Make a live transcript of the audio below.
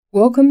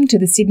Welcome to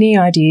the Sydney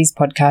Ideas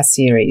podcast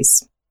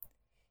series.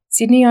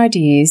 Sydney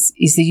Ideas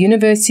is the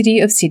University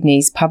of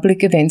Sydney's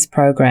public events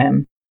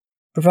program,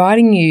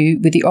 providing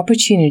you with the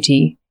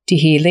opportunity to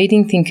hear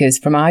leading thinkers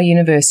from our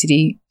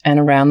university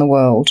and around the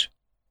world.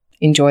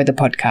 Enjoy the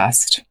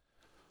podcast.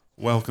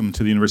 Welcome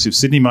to the University of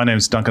Sydney. My name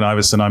is Duncan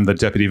Ivison. I'm the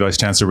Deputy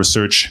Vice-Chancellor of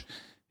Research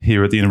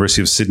here at the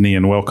University of Sydney,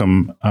 and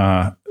welcome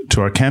to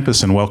our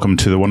campus and welcome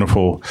to the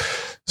wonderful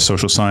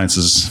Social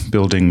Sciences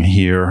building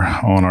here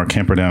on our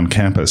Camperdown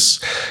campus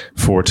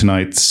for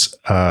tonight's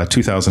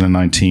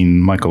 2019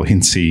 Michael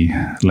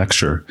Hinze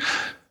lecture.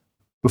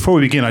 Before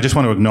we begin, I just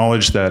want to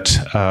acknowledge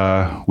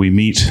that we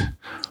meet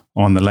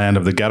on the land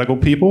of the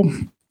Gadigal people.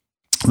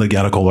 The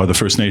Gadigal are the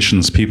First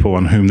Nations people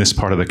on whom this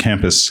part of the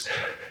campus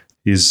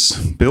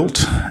is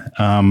built.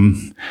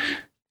 And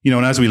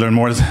as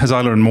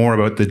I learn more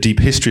about the deep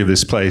history of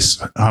this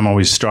place, I'm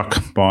always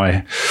struck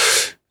by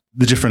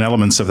the different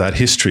elements of that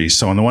history.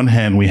 So on the one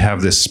hand, we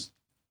have this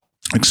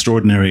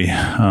extraordinary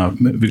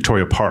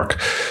Victoria Park.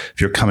 If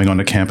you're coming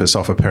onto campus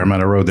off of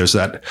Parramatta Road, there's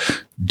that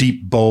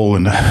deep bowl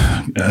in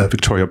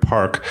Victoria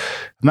Park.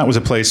 And that was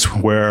a place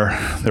where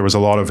there was a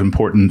lot of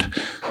important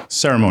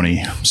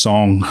ceremony,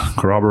 song,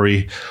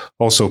 corroboree,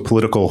 also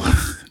political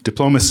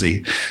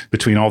diplomacy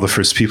between all the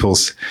First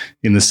Peoples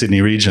in the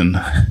Sydney region.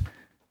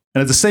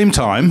 And at the same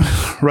time,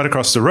 right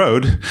across the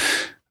road,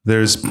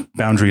 there's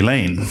Boundary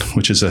Lane,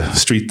 which is a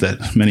street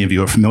that many of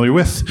you are familiar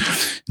with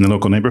in the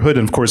local neighborhood.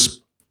 And of course,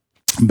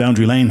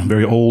 Boundary Lane,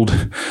 very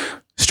old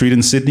street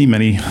in Sydney.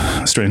 Many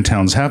Australian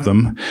towns have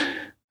them.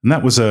 And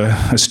that was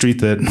a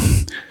street that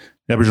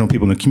Aboriginal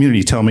people in the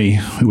community tell me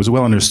it was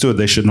well understood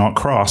they should not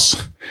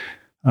cross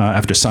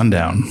after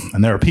sundown.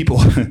 And there are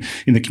people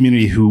in the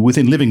community who,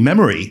 within living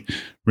memory,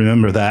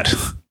 remember that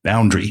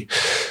boundary.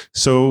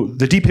 So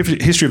the deep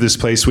history of this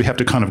place, we have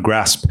to kind of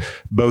grasp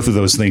both of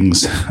those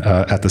things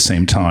at the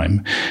same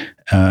time.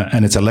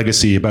 And it's a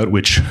legacy about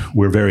which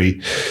we're very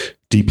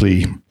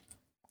deeply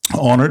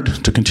honored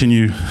to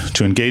continue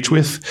to engage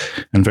with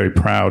and very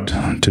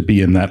proud to be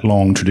in that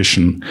long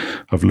tradition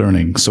of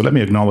learning. So let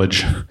me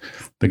acknowledge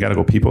the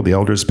Gadigal people, the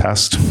elders,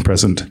 past,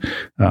 present,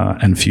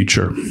 and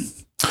future.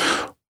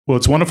 Well,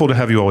 it's wonderful to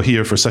have you all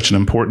here for such an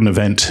important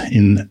event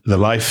in the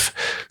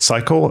life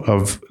cycle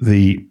of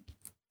the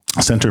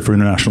Center for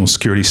International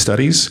Security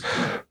Studies,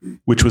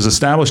 which was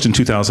established in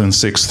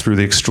 2006 through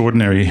the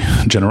extraordinary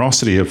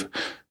generosity of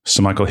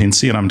Sir Michael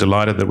Hinze. And I'm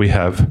delighted that we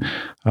have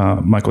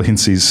Michael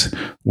Hinze's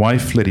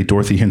wife, Lady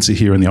Dorothy Hinze,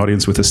 here in the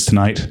audience with us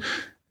tonight.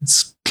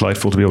 It's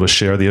delightful to be able to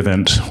share the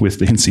event with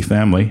the Hinze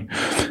family.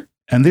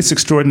 And this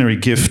extraordinary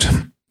gift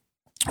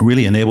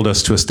really enabled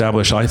us to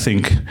establish, I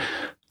think,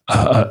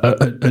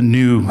 a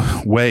new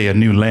way, a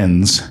new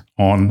lens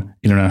on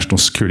international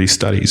security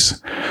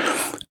studies.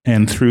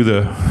 And through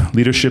the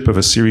leadership of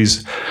a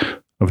series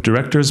of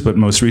directors, but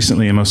most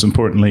recently and most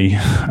importantly,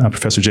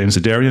 Professor James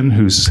Adarian,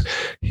 who's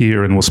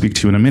here and will speak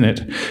to you in a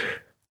minute,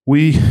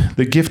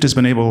 the gift has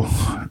been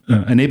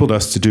enabled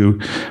us to do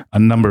a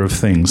number of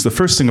things. The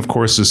first thing, of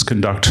course, is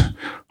conduct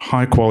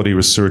high-quality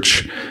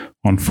research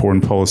on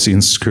foreign policy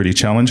and security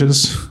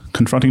challenges,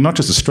 confronting not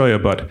just Australia,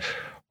 but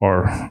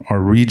our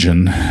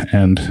region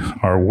and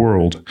our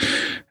world.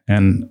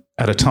 And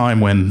at a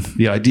time when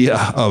the idea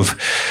of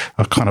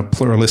a kind of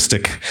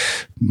pluralistic,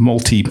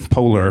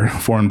 multipolar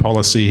foreign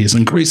policy is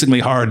increasingly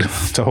hard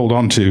to hold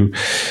on to,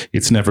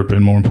 it's never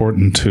been more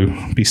important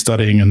to be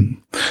studying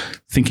and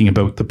thinking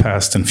about the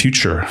past and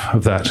future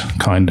of that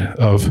kind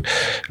of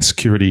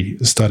security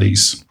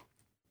studies.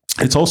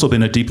 It's also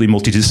been a deeply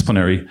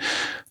multidisciplinary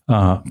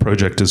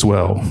project as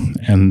well.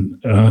 And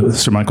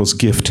Sir Michael's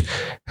gift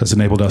has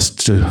enabled us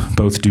to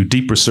both do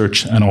deep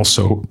research and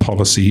also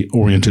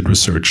policy-oriented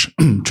research,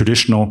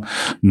 traditional,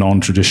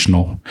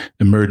 non-traditional,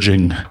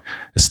 emerging,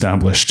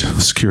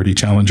 established security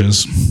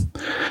challenges.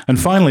 And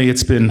finally,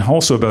 it's been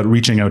also about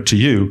reaching out to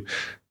you,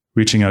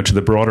 reaching out to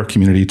the broader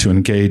community to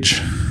engage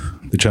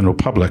the general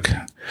public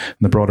and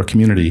the broader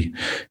community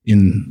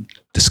in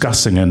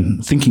discussing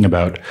and thinking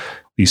about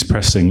these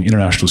pressing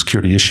international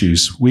security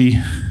issues.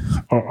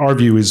 Our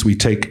view is we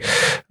take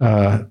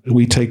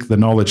the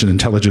knowledge and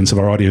intelligence of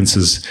our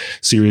audiences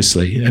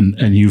seriously,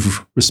 and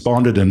you've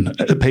responded and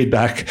paid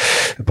back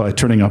by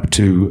turning up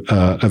to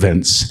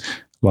events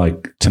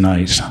like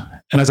tonight.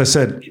 And as I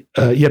said,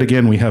 yet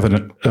again, we have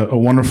a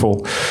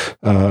wonderful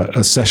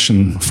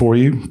session for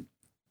you.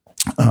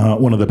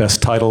 One of the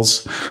best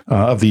titles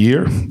of the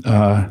year.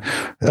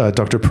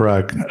 Dr.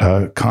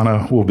 Parag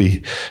Khanna will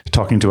be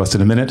talking to us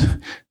in a minute.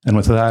 And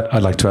with that,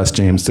 I'd like to ask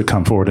James to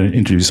come forward and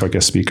introduce our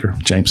guest speaker.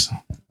 James.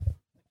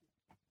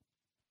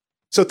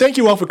 So thank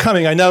you all for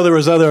coming. I know there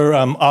was other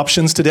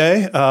options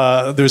today.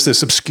 There's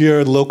this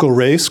obscure local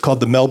race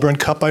called the Melbourne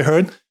Cup, I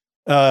heard.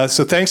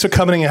 So thanks for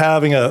coming and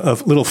having a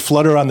little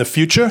flutter on the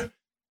future.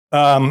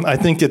 I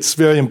think it's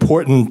very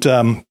important.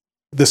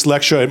 This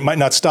lecture, it might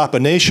not stop a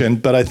nation,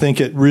 but I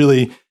think it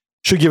really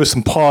should give us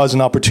some pause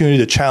and opportunity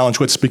to challenge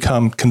what's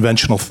become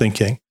conventional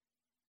thinking.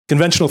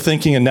 Conventional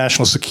thinking in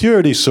national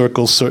security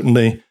circles,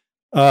 certainly,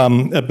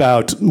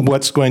 about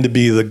what's going to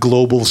be the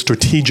global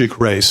strategic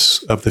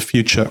race of the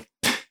future.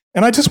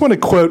 And I just want to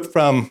quote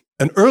from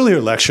an earlier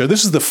lecture.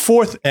 This is the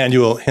 4th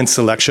annual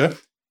HINSA lecture.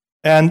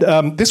 And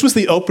this was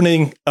the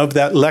opening of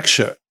that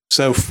lecture.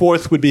 So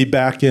 4th would be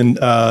back in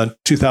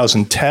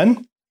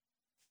 2010.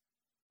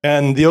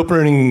 And the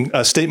opening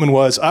statement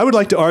was, I would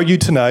like to argue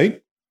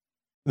tonight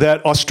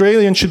that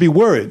Australians should be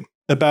worried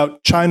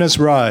about China's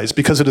rise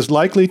because it is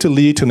likely to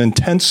lead to an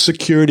intense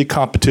security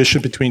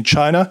competition between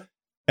China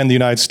and the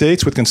United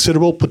States with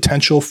considerable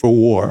potential for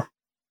war.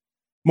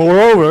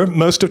 Moreover,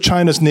 most of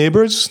China's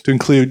neighbors, to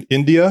include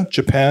India,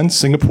 Japan,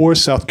 Singapore,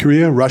 South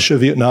Korea, Russia,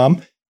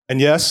 Vietnam,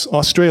 and yes,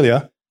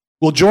 Australia,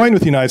 will join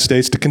with the United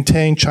States to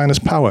contain China's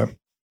power.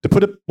 To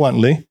put it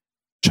bluntly,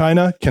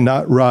 China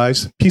cannot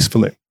rise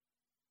peacefully.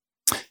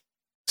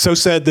 So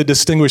said the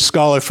distinguished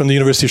scholar from the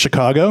University of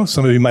Chicago.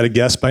 Some of you might have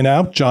guessed by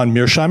now, John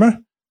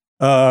Mearsheimer.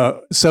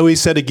 So he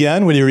said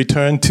again when he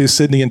returned to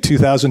Sydney in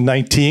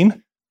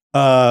 2019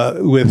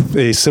 with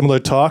a similar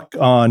talk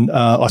on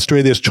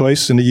Australia's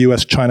choice in the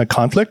US-China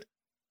conflict.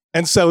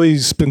 And so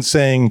he's been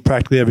saying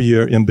practically every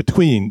year in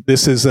between.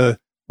 This is a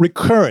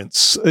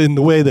recurrence in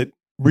the way that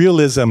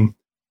realism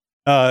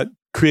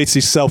creates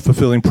these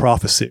self-fulfilling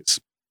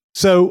prophecies.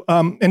 So,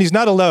 and he's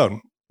not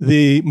alone.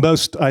 The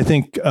most, I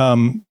think,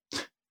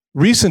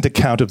 recent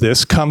account of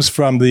this comes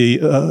from the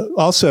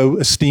also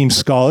esteemed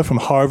scholar from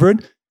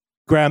Harvard,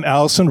 Graham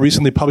Allison,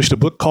 recently published a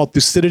book called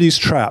Thucydides'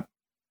 Trap,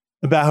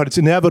 about how it's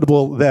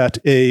inevitable that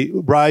a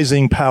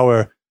rising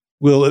power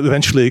will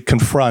eventually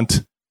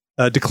confront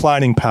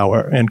declining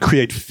power and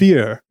create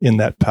fear in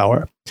that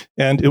power,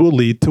 and it will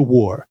lead to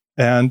war.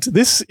 And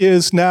this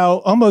is now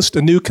almost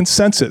a new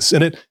consensus,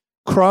 and it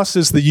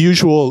crosses the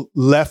usual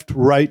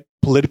left-right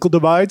political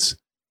divides,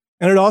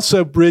 and it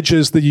also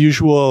bridges the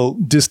usual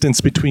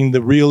distance between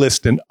the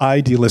realist and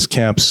idealist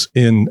camps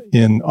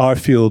in our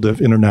field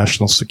of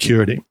international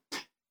security.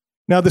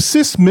 Now, the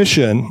CIS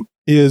mission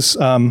is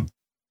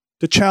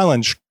to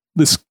challenge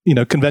this,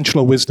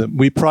 conventional wisdom.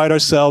 We pride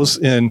ourselves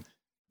in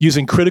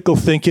using critical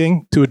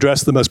thinking to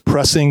address the most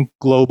pressing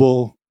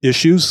global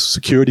issues,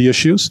 security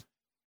issues.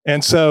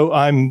 And so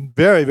I'm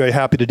very, very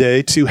happy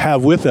today to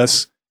have with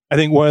us, I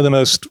think, one of the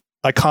most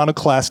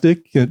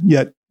iconoclastic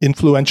yet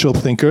influential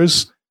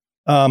thinkers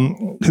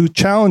who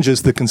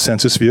challenges the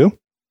consensus view.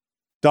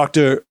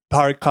 Dr.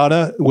 Parag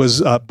Khanna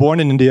was born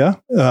in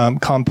India,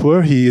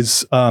 Kanpur. He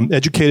is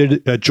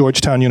educated at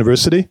Georgetown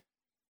University,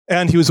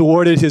 and he was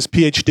awarded his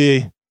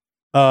PhD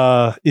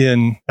at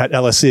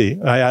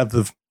LSE. I have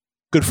the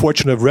good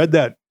fortune to have read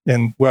that,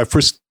 and where I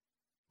first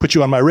put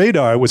you on my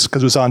radar was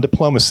because it was on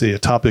diplomacy, a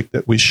topic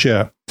that we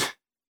share.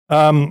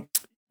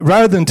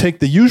 Rather than take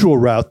the usual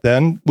route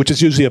then, which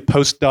is usually a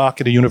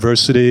postdoc at a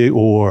university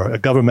or a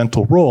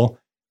governmental role,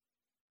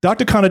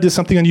 Dr. Khanna did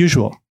something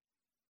unusual.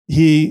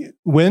 He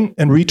went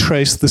and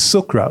retraced the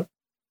Silk Route,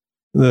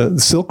 the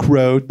Silk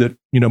Road that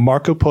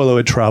Marco Polo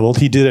had traveled.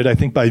 He did it, I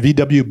think, by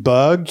VW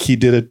Bug. He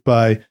did it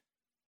by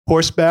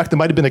horseback. There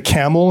might have been a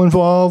camel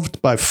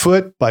involved, by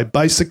foot, by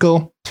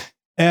bicycle.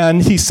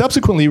 And he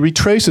subsequently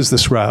retraces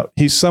this route.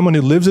 He's someone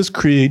who lives his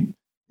creed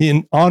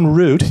en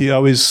route. He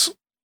always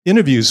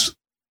interviews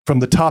from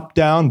the top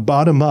down,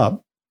 bottom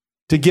up,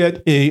 to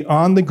get a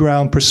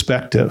on-the-ground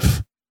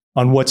perspective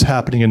on what's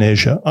happening in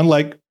Asia.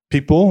 Unlike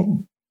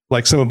people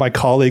like some of my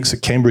colleagues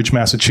at Cambridge,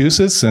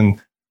 Massachusetts,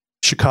 and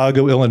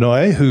Chicago,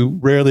 Illinois, who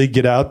rarely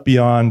get out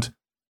beyond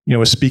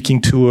a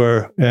speaking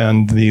tour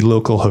and the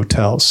local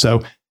hotels.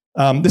 So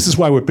this is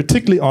why we're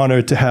particularly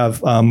honored to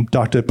have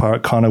Dr.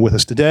 Parag Khanna with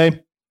us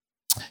today.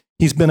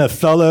 He's been a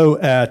fellow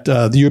at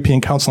the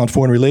European Council on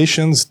Foreign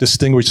Relations,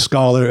 distinguished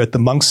scholar at the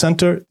Munk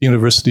Center at the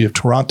University of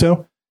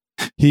Toronto.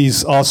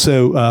 He's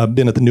also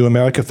been at the New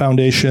America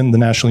Foundation, the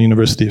National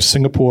University of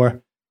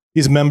Singapore.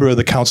 He's a member of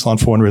the Council on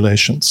Foreign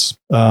Relations.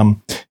 He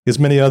has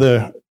many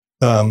other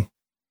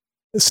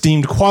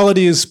esteemed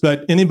qualities,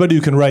 but anybody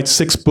who can write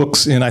 6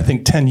 books in, I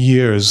think, 10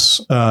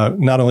 years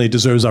not only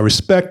deserves our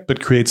respect,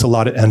 but creates a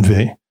lot of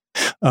envy.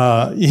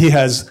 He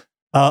has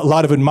a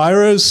lot of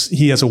admirers.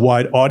 He has a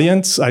wide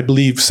audience. I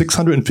believe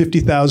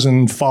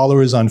 650,000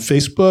 followers on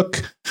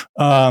Facebook.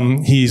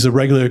 He's a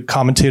regular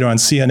commentator on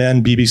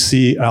CNN,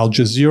 BBC, Al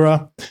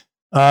Jazeera.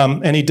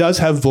 And he does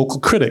have vocal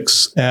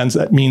critics, and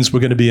that means we're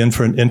going to be in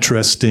for an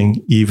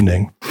interesting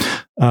evening.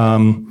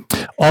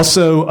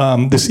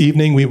 Also, this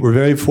evening, we were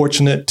very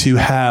fortunate to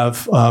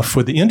have,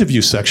 for the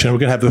interview section, we're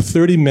going to have the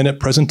 30-minute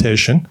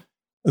presentation.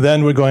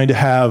 Then we're going to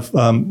have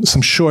an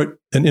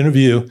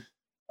interview.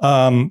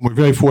 We're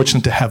very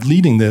fortunate to have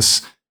leading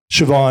this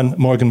Siobhan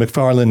Morgan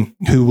McFarlane,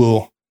 who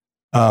will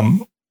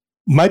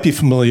might be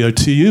familiar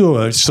to you,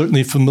 or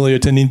certainly familiar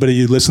to anybody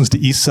who listens to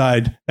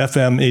Eastside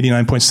FM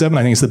 89.7.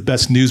 I think it's the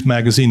best news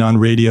magazine on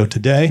radio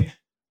today.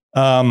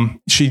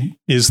 She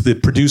is the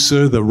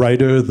producer, the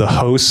writer, the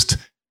host,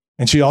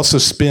 and she also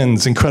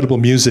spins incredible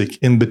music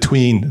in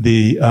between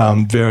the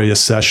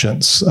various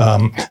sessions.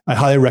 I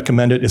highly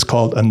recommend it. It's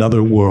called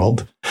Another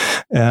World.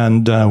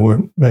 And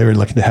we're very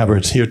lucky to have her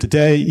here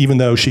today. Even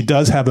though she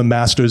does have a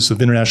Master's of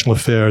International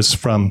Affairs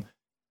from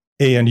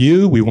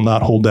ANU, we will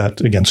not hold that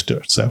against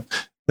her. So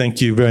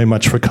thank you very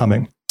much for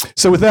coming.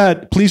 So with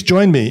that, please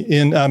join me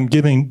in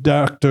giving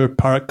Dr.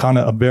 Parag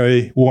Khanna a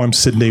very warm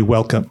Sydney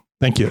welcome.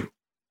 Thank you.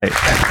 Thank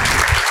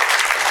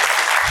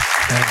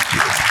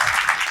you.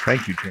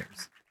 Thank you, James.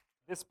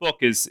 This book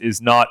is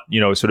not,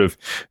 sort of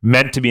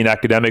meant to be an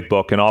academic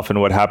book. And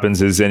often what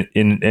happens is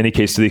in any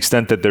case, to the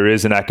extent that there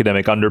is an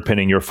academic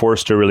underpinning, you're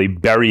forced to really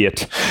bury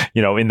it,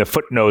 in the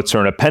footnotes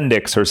or an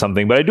appendix or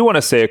something. But I do want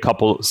to say a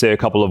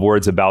couple of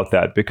words about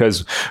that,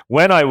 because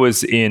when I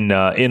was in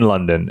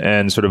London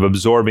and sort of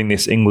absorbing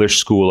this English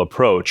school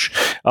approach,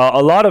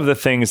 a lot of the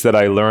things that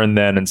I learned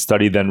then and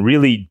studied then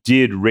really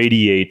did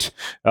radiate,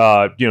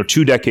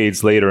 2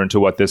 decades later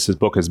into what this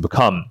book has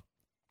become.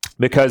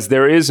 Because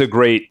there is a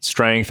great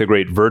strength, a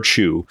great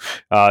virtue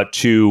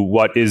to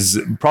what is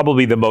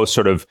probably the most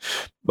sort of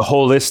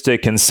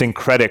holistic and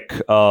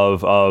syncretic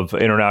of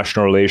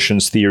international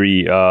relations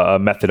theory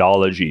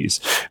methodologies.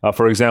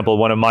 For example,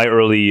 one of my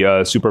early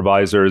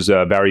supervisors,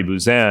 Barry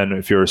Buzan,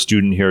 if you're a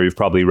student here, you've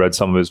probably read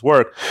some of his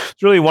work.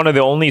 He's really one of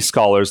the only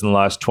scholars in the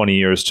last 20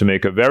 years to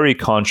make a very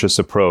conscious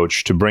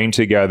approach to bring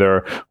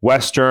together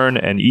Western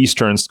and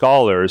Eastern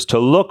scholars to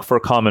look for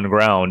common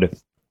ground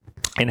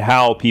in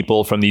how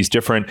people from these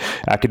different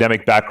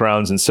academic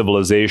backgrounds and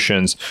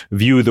civilizations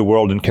view the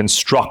world and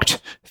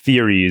construct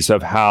theories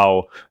of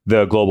how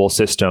the global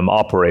system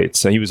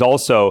operates. And he was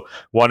also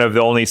one of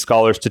the only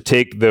scholars to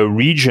take the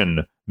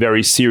region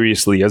very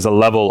seriously as a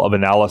level of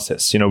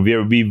analysis.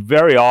 We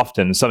very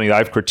often, something that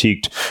I've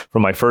critiqued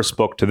from my first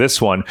book to this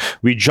one,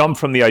 we jump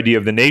from the idea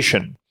of the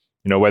nation,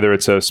 whether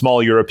it's a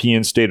small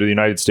European state or the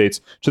United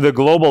States, to the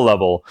global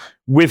level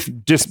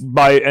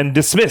and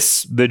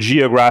dismiss the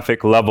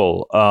geographic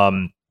level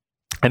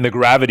and the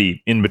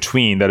gravity in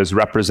between that is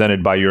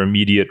represented by your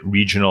immediate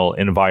regional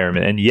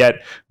environment. And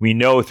yet we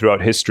know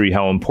throughout history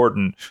how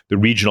important the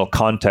regional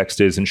context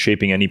is in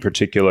shaping any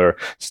particular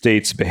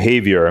state's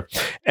behavior.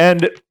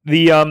 And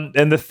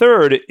the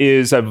third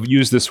is, I've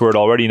used this word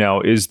already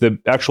now, is the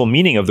actual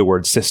meaning of the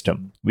word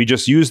system. We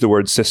just use the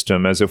word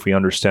system as if we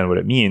understand what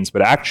it means,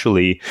 but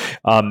actually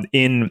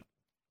in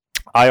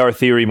IR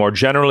theory more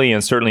generally,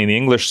 and certainly in the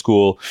English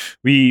school,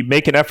 we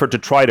make an effort to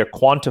try to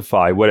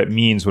quantify what it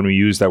means when we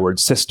use that word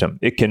system.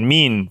 It can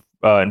mean,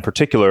 in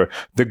particular,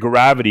 the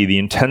gravity, the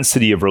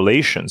intensity of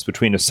relations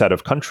between a set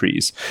of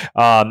countries.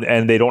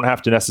 And they don't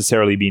have to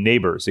necessarily be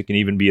neighbors. It can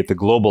even be at the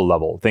global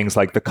level. Things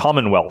like the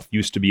Commonwealth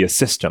used to be a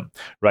system,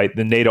 right?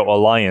 The NATO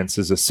alliance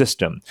is a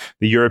system.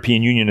 The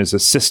European Union is a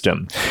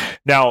system.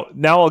 Now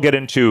I'll get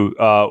into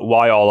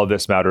why all of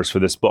this matters for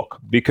this book,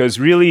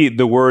 because really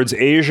the words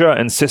Asia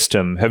and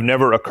system have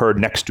never occurred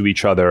next to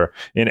each other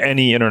in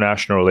any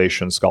international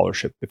relations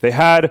scholarship. If they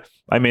had,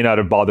 I may not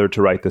have bothered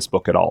to write this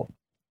book at all.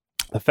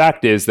 The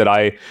fact is that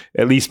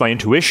at least my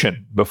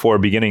intuition before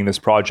beginning this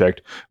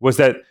project was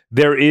that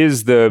there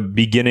is the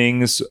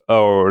beginnings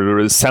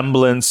or the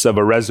semblance of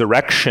a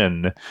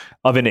resurrection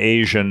of an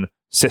Asian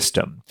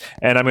system.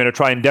 And I'm going to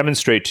try and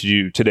demonstrate to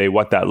you today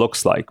what that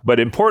looks like. But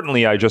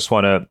importantly, I just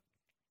want to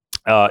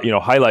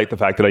highlight the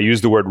fact that I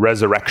use the word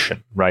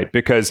resurrection, right?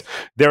 Because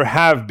there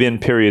have been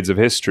periods of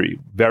history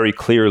very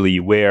clearly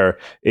where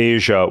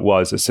Asia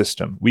was a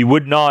system. We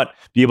would not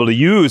be able to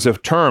use a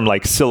term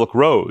like Silk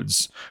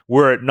Roads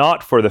were it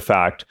not for the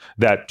fact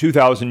that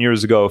 2,000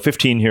 years ago,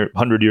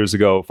 1,500 years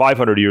ago,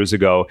 500 years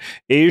ago,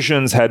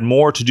 Asians had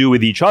more to do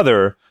with each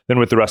other than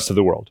with the rest of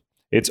the world.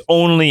 It's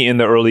only in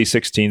the early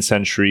 16th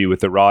century with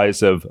the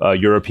rise of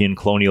European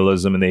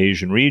colonialism in the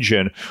Asian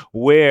region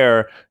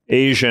where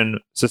Asian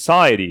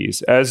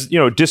societies, as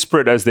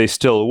disparate as they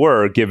still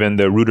were, given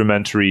the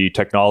rudimentary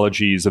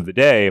technologies of the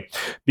day,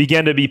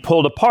 began to be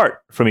pulled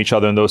apart from each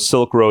other, and those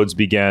Silk Roads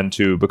began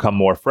to become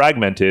more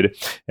fragmented,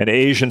 and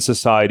Asian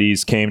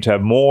societies came to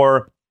have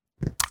more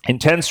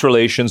intense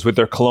relations with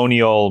their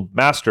colonial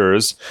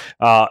masters,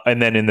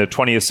 and then in the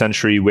 20th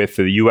century with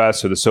the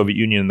US or the Soviet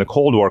Union in the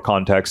Cold War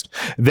context,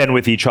 than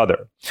with each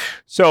other.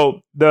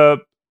 So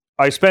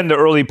I spend the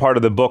early part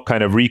of the book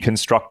kind of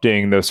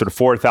reconstructing the sort of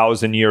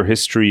 4,000-year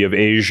history of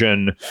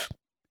Asian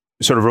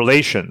sort of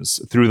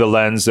relations through the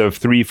lens of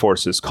three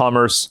forces: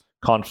 commerce,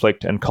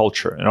 conflict, and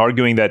culture, and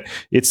arguing that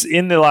it's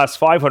in the last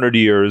 500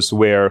 years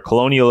where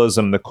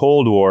colonialism, the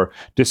Cold War,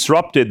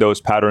 disrupted those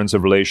patterns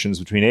of relations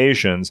between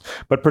Asians,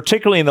 but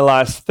particularly in the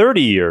last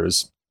 30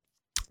 years,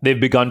 they've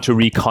begun to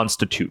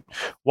reconstitute.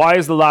 Why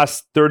is the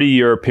last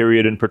 30-year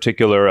period in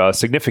particular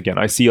significant?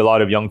 I see a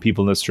lot of young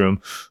people in this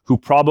room who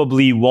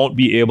probably won't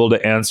be able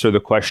to answer the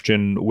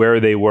question where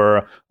they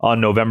were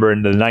on November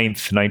the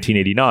 9th,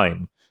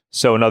 1989.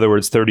 So in other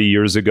words, 30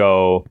 years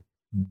ago,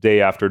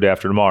 day after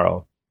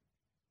tomorrow.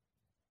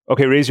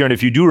 Okay, raise your hand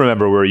if you do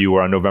remember where you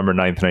were on November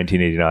 9th,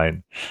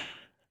 1989.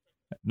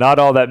 Not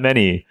all that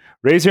many.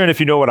 Raise your hand if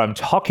you know what I'm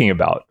talking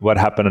about, what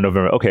happened on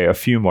November. Okay, a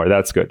few more.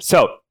 That's good.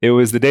 So it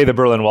was the day the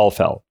Berlin Wall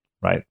fell,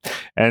 right?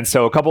 And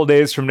so a couple of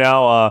days from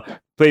now,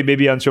 played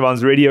maybe on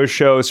Siobhan's radio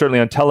show, certainly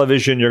on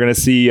television, you're going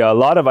to see a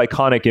lot of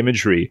iconic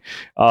imagery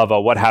of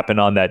what happened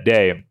on that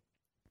day.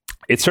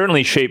 it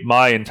certainly shaped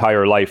my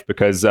entire life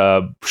because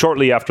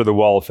shortly after the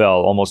wall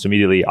fell, almost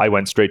immediately, I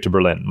went straight to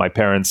Berlin. My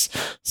parents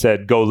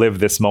said, go live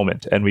this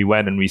moment. And we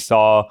went and we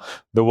saw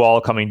the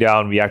wall coming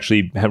down. We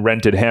actually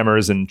rented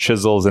hammers and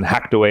chisels and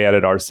hacked away at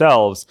it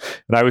ourselves.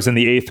 And I was in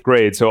the 8th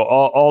grade. So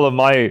all of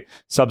my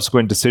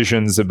subsequent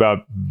decisions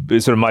about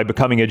sort of my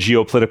becoming a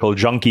geopolitical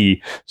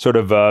junkie sort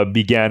of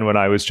began when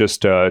I was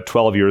just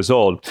 12 years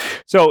old.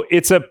 So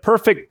it's a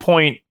perfect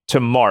point to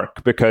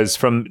mark, because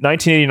from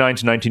 1989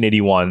 to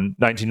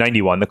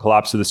 1991, the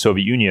collapse of the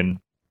Soviet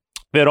Union,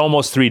 we had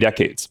almost 3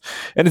 decades.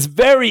 And it's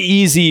very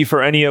easy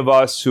for any of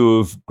us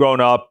who've grown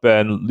up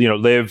and,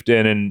 lived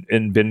in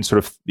and been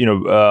sort of,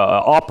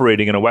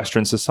 operating in a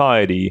Western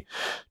society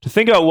to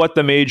think about what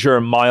the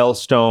major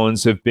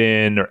milestones have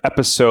been or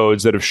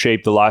episodes that have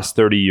shaped the last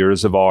 30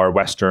 years of our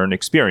Western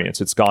experience.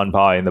 It's gone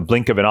by in the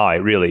blink of an eye,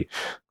 really.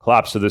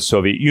 Collapse of the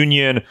Soviet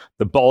Union,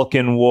 the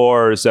Balkan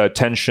Wars,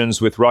 tensions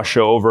with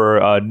Russia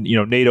over,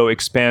 NATO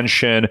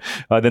expansion,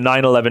 the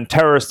 9/11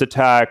 terrorist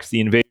attacks,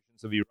 the invasions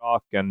of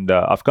Iraq and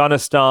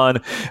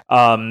Afghanistan,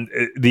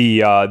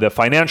 the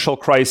financial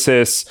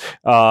crisis,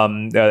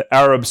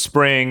 Arab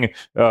Spring,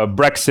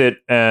 Brexit,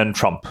 and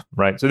Trump.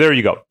 Right. So there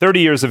you go. 30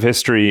 years of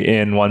history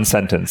in one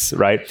sentence.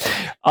 Right.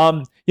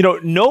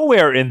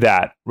 Nowhere in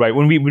that. Right.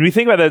 When we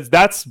think about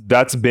that,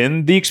 that's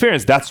been the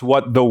experience. That's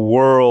what the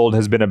world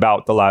has been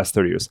about the last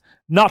 30 years.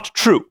 Not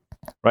true.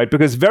 Right,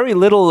 because very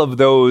little of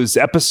those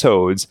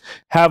episodes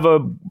have a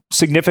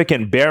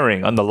significant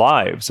bearing on the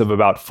lives of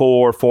about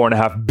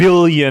 4.5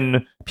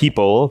 billion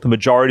people, the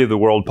majority of the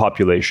world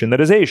population that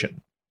is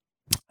Asian.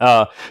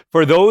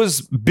 For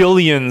those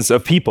billions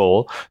of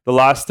people, the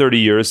last 30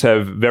 years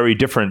have very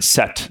different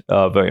set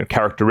of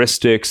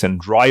characteristics and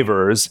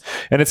drivers,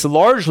 and it's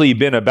largely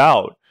been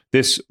about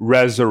this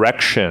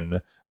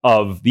resurrection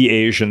of the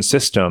Asian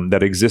system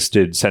that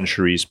existed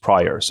centuries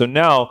prior. So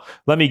now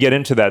let me get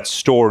into that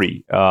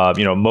story,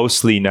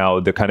 mostly now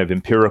the kind of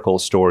empirical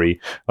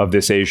story of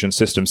this Asian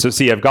system. So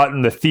see, I've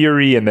gotten the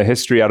theory and the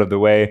history out of the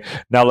way.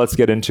 Now let's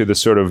get into the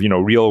sort of,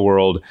 real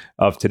world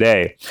of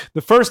today.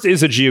 The first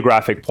is a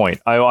geographic point.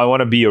 I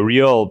want to be a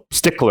real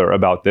stickler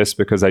about this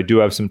because I do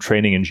have some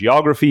training in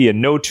geography,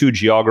 and no two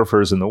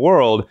geographers in the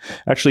world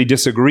actually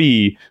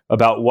disagree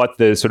about what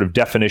the sort of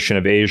definition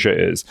of Asia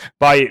is.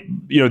 By,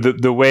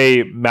 the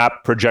way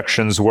map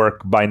projections work,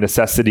 by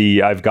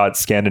necessity, I've got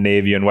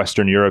Scandinavia and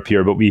Western Europe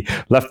here, but we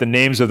left the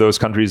names of those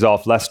countries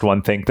off lest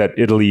one think that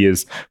Italy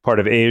is part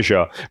of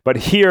Asia. But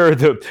here,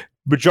 the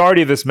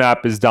majority of this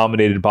map is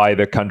dominated by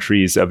the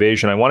countries of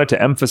Asia. And I wanted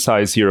to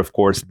emphasize here, of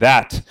course,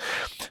 that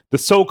the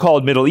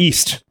so-called Middle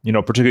East,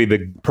 particularly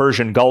the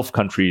Persian Gulf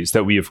countries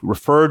that we have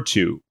referred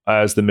to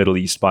as the Middle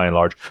East by and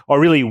large, are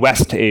really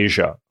West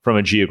Asia from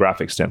a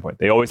geographic standpoint.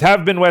 They always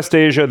have been West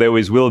Asia. They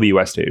always will be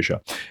West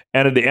Asia.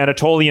 And the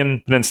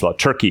Anatolian Peninsula,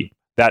 Turkey,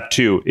 that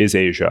too is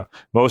Asia.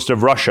 Most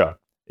of Russia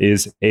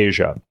is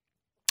Asia.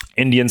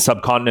 Indian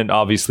subcontinent,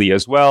 obviously,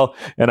 as well.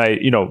 And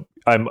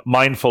I'm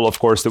mindful, of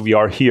course, that we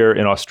are here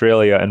in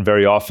Australia, and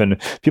very often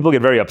people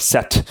get very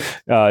upset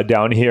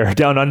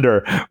down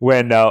under,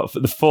 when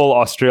the full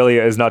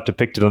Australia is not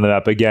depicted on the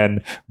map.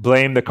 Again,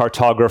 blame the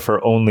cartographer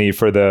only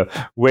for the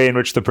way in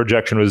which the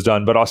projection was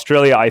done. But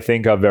Australia, I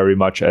think of very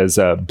much as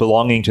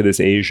belonging to this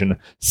Asian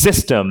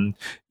system,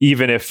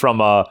 even if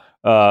from a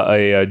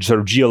sort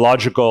of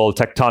geological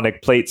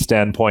tectonic plate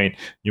standpoint,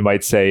 you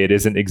might say it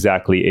isn't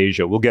exactly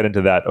Asia. We'll get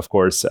into that, of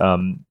course,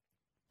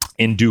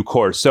 in due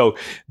course. So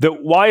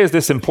why is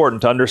this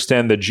important to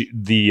understand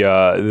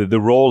the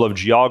role of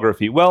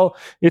geography? Well,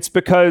 it's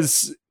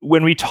because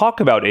when we talk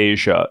about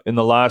Asia in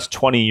the last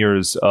 20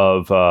 years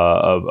of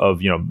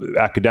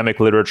academic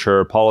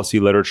literature,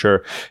 policy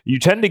literature, you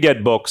tend to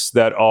get books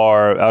that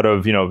are out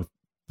of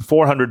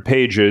 400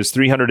 pages,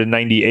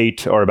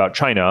 398 are about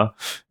China,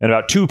 and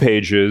about 2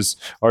 pages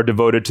are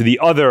devoted to the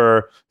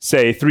other,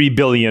 say, 3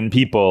 billion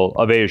people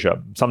of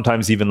Asia,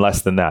 sometimes even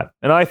less than that.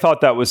 And I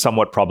thought that was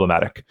somewhat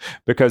problematic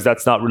because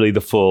that's not really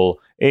the full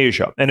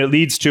Asia. And it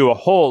leads to a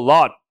whole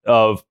lot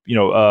of,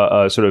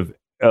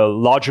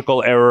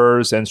 logical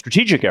errors and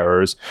strategic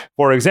errors.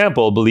 For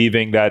example,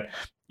 believing that,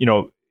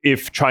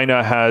 if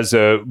China has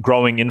a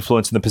growing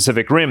influence in the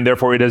Pacific Rim,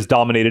 therefore it has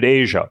dominated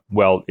Asia.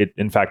 Well, it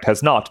in fact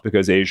has not,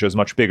 because Asia is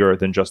much bigger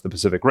than just the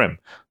Pacific Rim.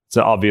 It's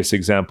an obvious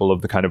example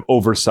of the kind of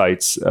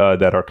oversights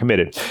that are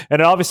committed. And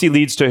it obviously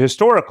leads to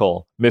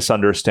historical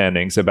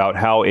misunderstandings about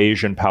how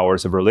Asian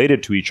powers have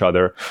related to each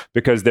other,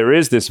 because there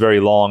is this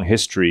very long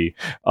history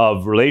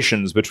of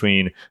relations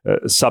between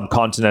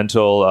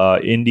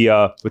subcontinental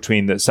India,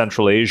 between the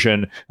Central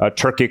Asian,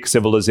 Turkic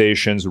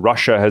civilizations.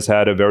 Russia has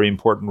had a very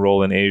important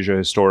role in Asia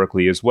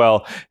historically as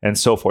well, and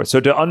so forth. So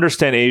to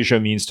understand Asia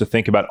means to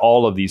think about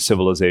all of these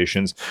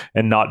civilizations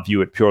and not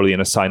view it purely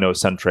in a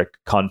Sino-centric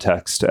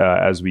context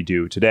as we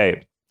do today.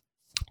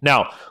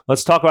 Now,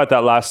 let's talk about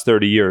that last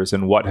 30 years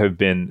and what have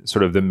been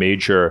sort of the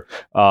major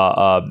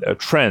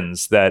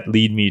trends that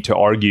lead me to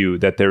argue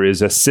that there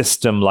is a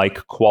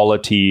system-like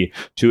quality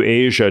to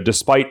Asia,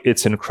 despite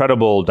its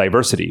incredible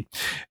diversity.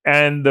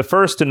 And the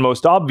first and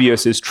most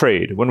obvious is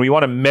trade. When we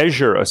want to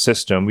measure a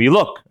system, we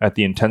look at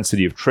the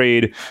intensity of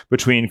trade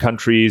between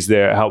countries,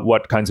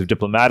 what kinds of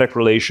diplomatic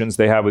relations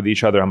they have with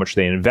each other, how much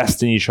they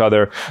invest in each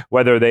other,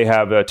 whether they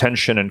have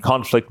tension and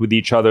conflict with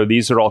each other.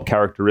 These are all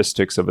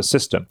characteristics of a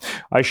system.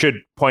 I should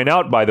point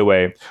out, by the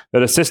way,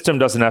 that a system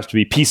doesn't have to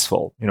be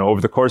peaceful.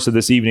 Over the course of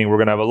this evening, we're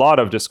going to have a lot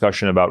of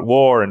discussion about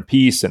war and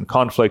peace and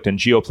conflict and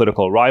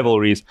geopolitical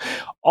rivalries.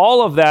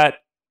 All of that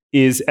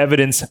is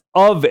evidence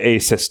of a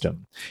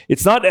system.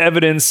 It's not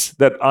evidence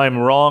that I'm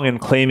wrong in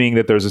claiming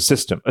that there's a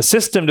system. A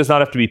system does not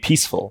have to be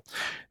peaceful.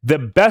 The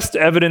best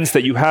evidence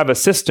that you have a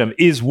system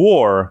is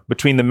war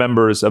between the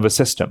members of a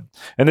system.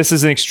 And this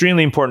is an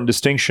extremely important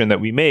distinction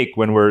that we make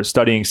when we're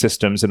studying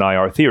systems in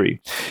IR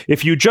theory.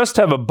 If you just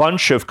have a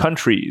bunch of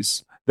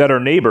countries that are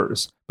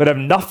neighbors but have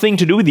nothing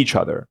to do with each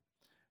other,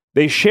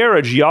 they share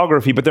a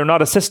geography, but they're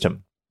not a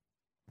system.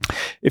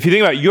 If you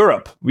think about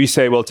Europe, we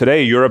say, well,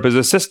 today Europe is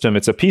a system.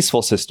 It's a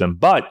peaceful system.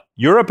 But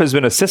Europe has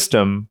been a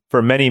system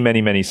for many,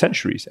 many, many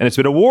centuries. And it's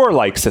been a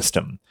warlike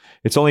system.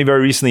 It's only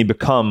very recently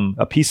become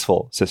a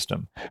peaceful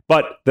system.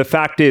 But the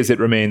fact is, it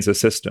remains a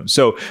system.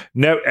 So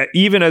now,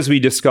 even as we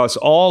discuss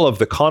all of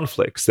the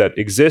conflicts that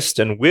exist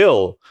and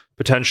will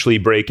potentially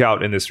break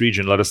out in this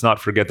region, let us not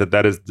forget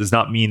that does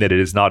not mean that it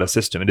is not a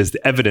system. It is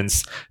the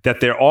evidence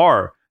that there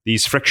are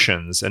these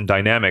frictions and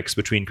dynamics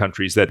between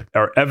countries that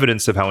are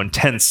evidence of how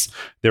intense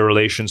their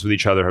relations with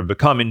each other have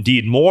become,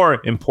 indeed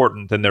more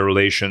important than their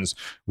relations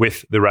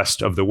with the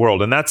rest of the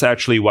world. And that's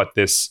actually what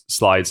this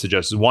slide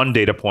suggests. One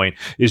data point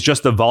is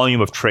just the volume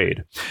of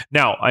trade.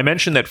 Now, I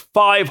mentioned that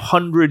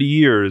 500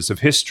 years of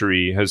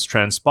history has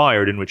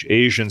transpired in which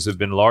Asians have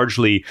been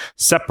largely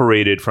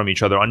separated from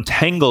each other,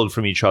 untangled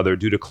from each other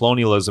due to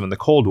colonialism and the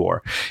Cold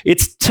War.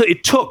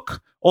 It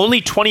took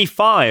only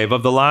 25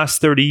 of the last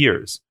 30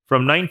 years,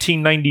 from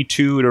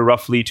 1992 to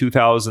roughly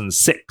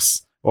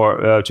 2006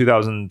 or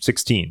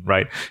 2016,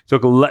 right? It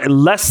took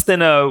less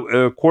than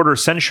a quarter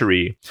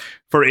century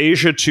for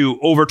Asia to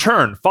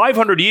overturn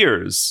 500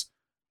 years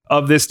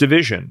of this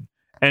division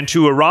and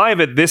to arrive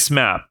at this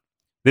map,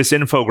 this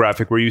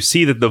infographic, where you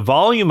see that the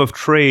volume of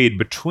trade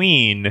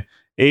between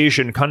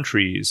Asian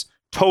countries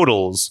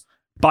totals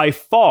by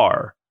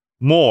far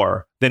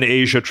more than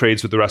Asia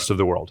trades with the rest of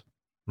the world,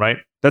 right?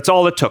 That's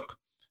all it took,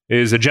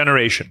 is a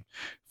generation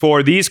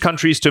for these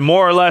countries to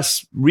more or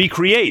less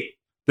recreate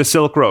the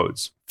Silk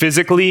Roads,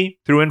 physically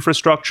through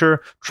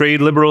infrastructure,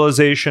 trade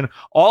liberalization,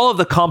 all of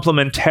the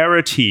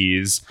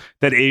complementarities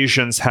that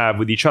Asians have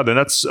with each other. And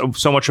that's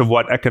so much of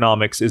what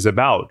economics is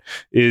about,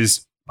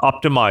 is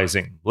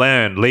optimizing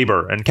land,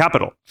 labor, and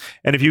capital.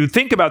 And if you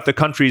think about the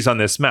countries on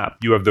this map,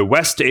 you have the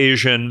West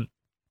Asian,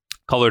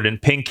 colored in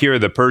pink here,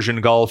 the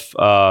Persian Gulf,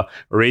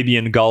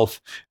 Arabian Gulf,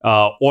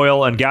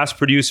 oil and gas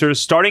producers.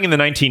 Starting in the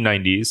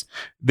 1990s,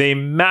 they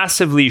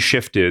massively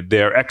shifted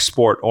their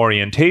export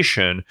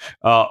orientation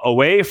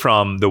away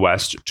from the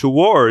West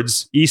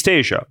towards East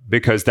Asia,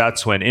 because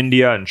that's when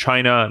India and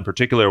China in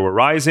particular were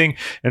rising.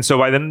 And so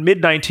by the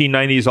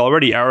mid-1990s,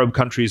 already Arab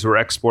countries were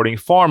exporting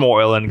far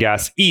more oil and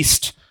gas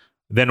east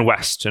than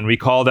west. And we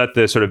call that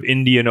the sort of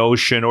Indian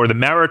Ocean, or the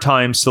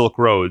maritime Silk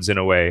Roads, in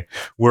a way,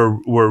 were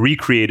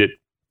recreated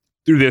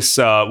through this,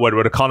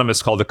 what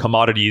economists call the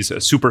commodities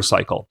super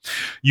cycle.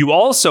 You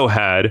also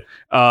had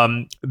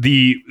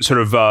the sort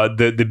of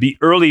the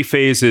early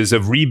phases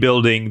of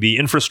rebuilding the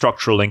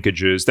infrastructural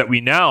linkages that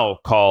we now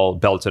call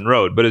Belt and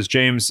Road. But as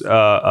James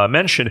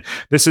mentioned,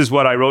 this is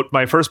what I wrote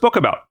my first book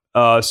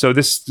about. So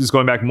this is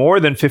going back more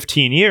than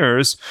 15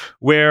 years,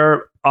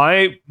 where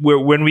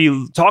when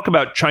we talk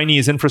about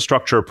Chinese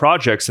infrastructure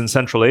projects in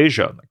Central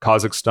Asia, like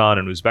Kazakhstan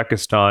and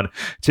Uzbekistan,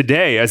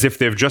 today, as if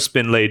they've just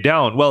been laid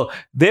down, well,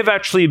 they've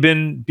actually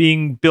been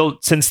being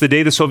built since the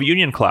day the Soviet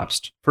Union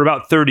collapsed. For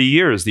about 30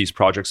 years, these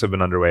projects have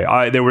been underway.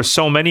 There were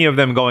so many of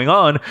them going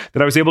on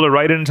that I was able to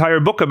write an entire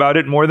book about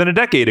it more than a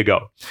decade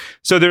ago.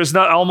 So there's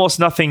almost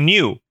nothing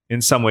new in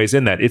some ways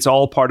in that. It's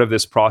all part of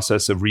this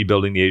process of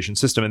rebuilding the Asian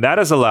system. And that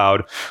has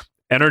allowed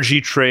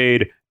energy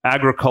trade,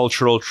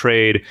 agricultural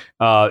trade,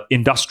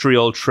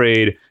 industrial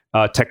trade,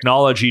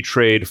 technology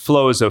trade,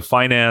 flows of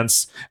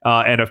finance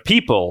and of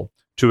people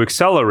to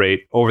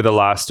accelerate over the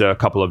last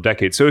couple of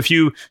decades. So if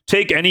you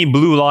take any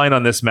blue line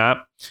on this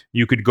map,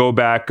 you could go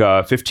back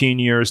 15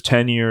 years,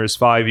 10 years,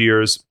 5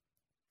 years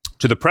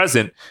to the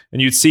present, and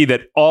you'd see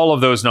that all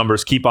of those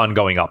numbers keep on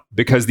going up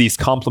because these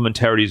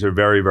complementarities are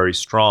very, very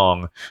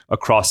strong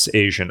across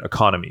Asian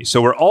economies.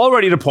 So we're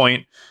already at a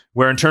point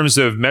where, in terms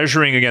of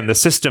measuring, again, the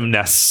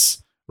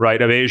systemness,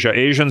 right, of Asia,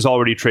 Asians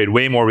already trade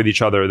way more with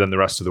each other than the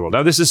rest of the world.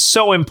 Now, this is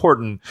so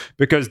important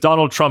because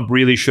Donald Trump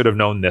really should have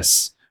known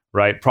this,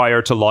 right,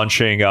 prior to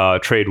launching a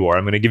trade war.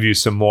 I'm going to give you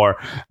some more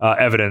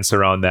evidence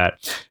around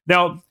that.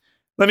 Now,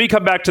 let me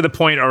come back to the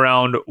point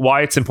around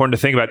why it's important to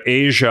think about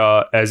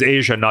Asia as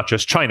Asia, not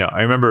just China.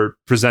 I remember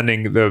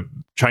presenting the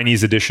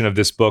Chinese edition of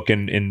this book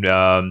in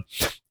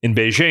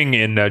Beijing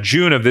in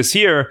June of this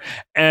year,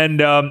 and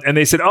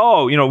they said,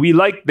 "Oh, we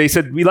like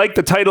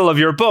the title of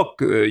your book.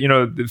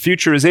 The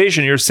future is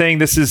Asian. You're saying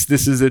this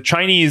is a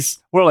Chinese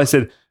world." I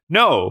said,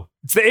 "No,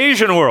 it's the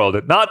Asian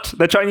world, not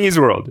the Chinese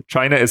world.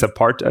 China is a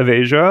part of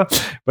Asia,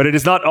 but it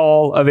is not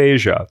all of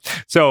Asia."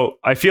 So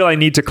I feel I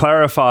need to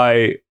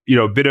clarify,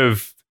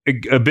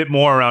 a bit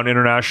more around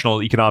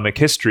international economic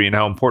history and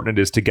how important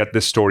it is to get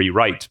this story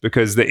right,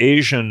 because the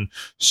Asian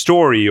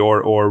story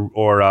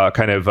or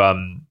kind of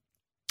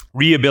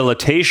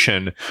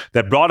rehabilitation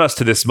that brought us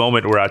to this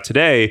moment we're at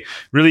today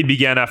really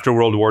began after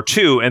World War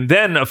II. And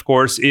then, of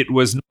course, it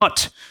was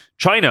not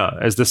China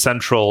as the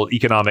central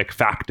economic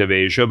fact of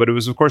Asia, but it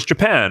was, of course,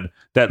 Japan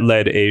that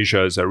led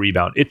Asia's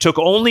rebound. It took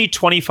only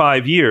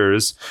 25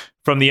 years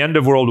from the end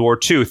of World War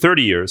II,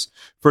 30 years,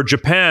 for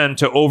Japan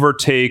to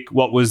overtake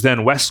what was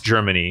then West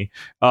Germany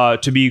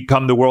to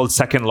become the world's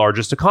second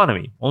largest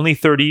economy. Only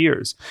 30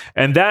 years.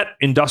 And that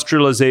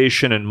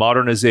industrialization and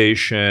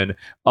modernization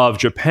of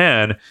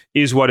Japan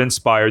is what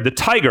inspired the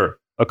tiger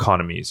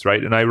economies,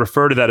 right? And I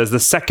refer to that as the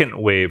second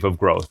wave of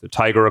growth. The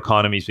tiger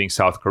economies being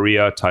South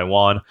Korea,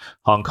 Taiwan,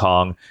 Hong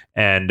Kong,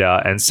 and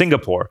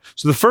Singapore.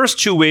 So the first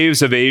two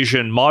waves of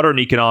Asian modern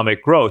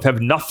economic growth have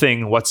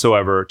nothing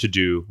whatsoever to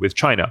do with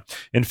China.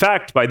 In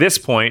fact, by this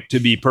point, to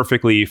be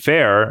perfectly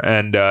fair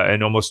and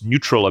almost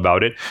neutral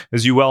about it,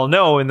 as you well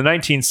know, in the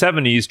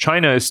 1970s,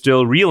 China is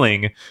still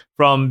reeling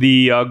from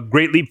the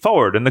Great Leap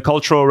Forward and the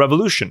Cultural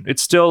Revolution.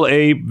 It's still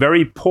a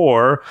very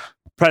poor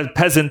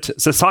peasant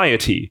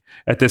society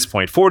at this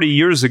point, 40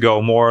 years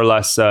ago, more or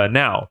less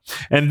now.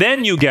 And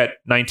then you get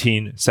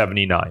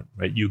 1979,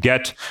 right? You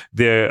get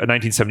the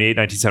 1978,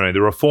 1979,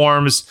 the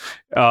reforms,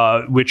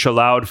 which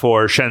allowed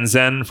for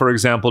Shenzhen, for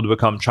example, to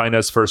become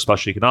China's first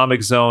special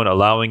economic zone,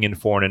 allowing in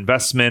foreign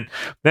investment.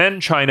 Then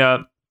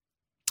China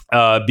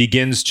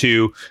begins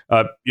to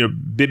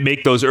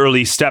make those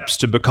early steps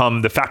to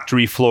become the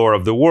factory floor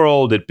of the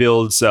world. It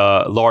builds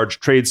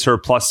large trade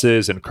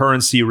surpluses and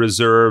currency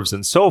reserves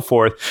and so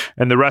forth.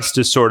 And the rest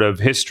is sort of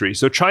history.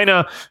 So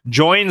China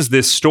joins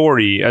this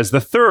story as the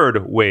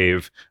third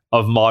wave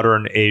of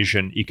modern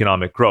Asian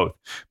economic growth.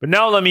 But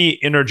now let me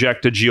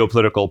interject a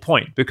geopolitical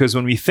point, because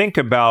when we think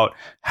about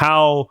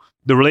how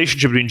the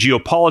relationship between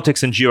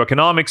geopolitics and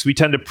geoeconomics, we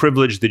tend to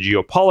privilege the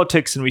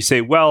geopolitics and we say,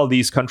 well,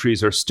 these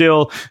countries are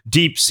still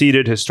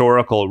deep-seated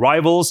historical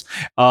rivals,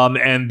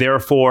 and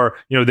therefore,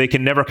 they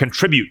can never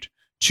contribute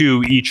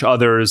to each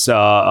other's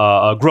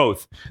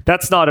growth.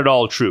 That's not at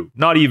all true,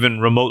 not even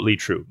remotely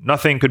true.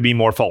 Nothing could be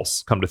more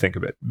false, come to think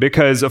of it.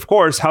 Because, of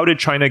course, how did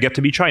China get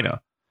to be China?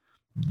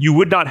 You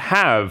would not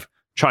have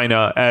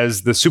China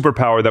as the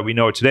superpower that we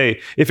know it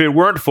today if it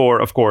weren't for,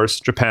 of course,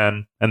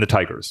 Japan and the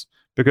tigers.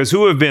 Because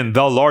who have been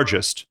the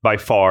largest, by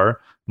far,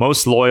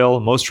 most loyal,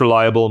 most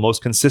reliable,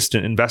 most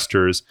consistent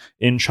investors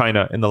in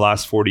China in the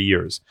last 40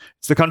 years?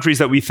 It's the countries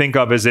that we think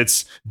of as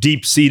its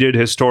deep-seated,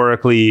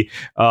 historically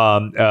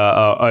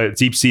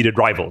deep-seated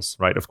rivals,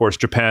 right? Of course,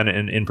 Japan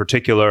in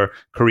particular,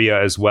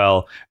 Korea as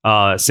well,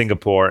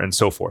 Singapore, and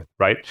so forth,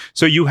 right?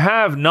 So you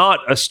have not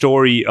a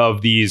story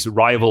of these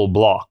rival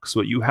blocks.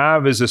 What you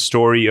have is a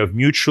story of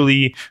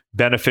mutually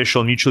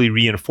beneficial, mutually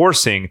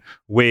reinforcing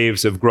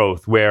waves of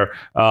growth where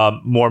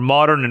more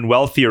modern and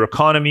wealthier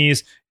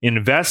economies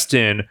invest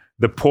in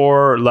the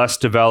poorer, less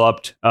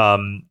developed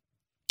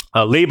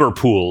labor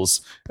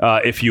pools,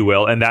 if you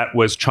will, and that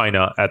was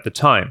China at the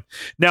time.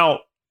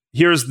 Now,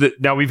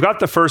 we've got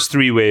the first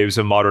three waves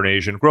of modern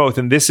Asian growth,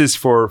 and this is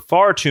for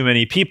far too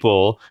many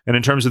people. And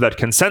in terms of that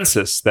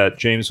consensus that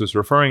James was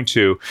referring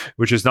to,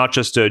 which is not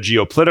just a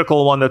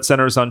geopolitical one that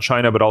centers on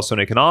China, but also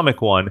an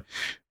economic one,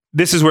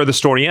 this is where the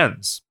story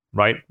ends.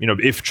 Right?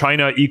 If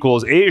China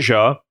equals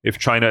Asia, if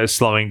China is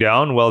slowing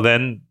down, well,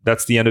 then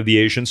that's the end of the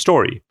Asian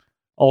story.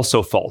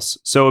 Also false.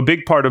 So a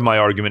big part of my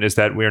argument is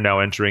that we're now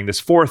entering this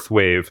fourth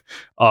wave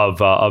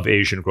of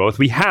Asian growth.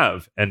 We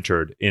have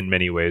entered, in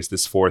many ways,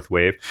 this fourth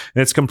wave,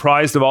 and it's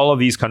comprised of all of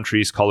these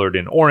countries colored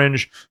in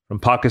orange, from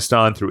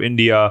Pakistan through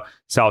India,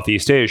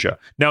 Southeast Asia.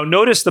 Now,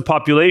 notice the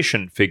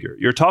population figure.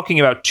 You're talking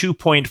about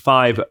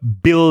 2.5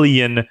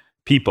 billion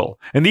people.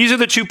 And these are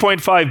the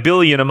 2.5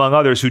 billion, among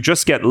others, who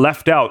just get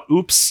left out,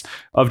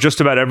 of just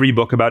about every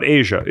book about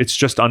Asia. It's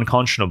just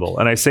unconscionable.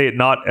 And I say it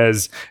not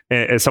as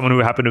someone who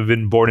happened to have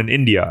been born in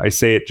India. I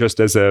say it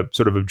just as a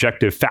sort of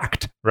objective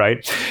fact,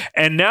 right?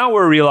 And now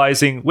we're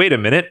realizing, wait a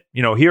minute,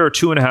 here are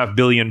 2.5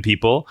 billion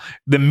people.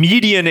 The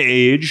median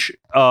age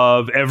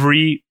of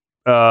every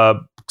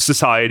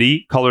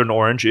society colored in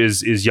orange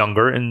is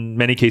younger, in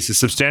many cases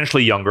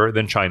substantially younger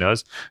than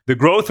China's. The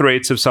growth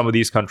rates of some of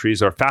these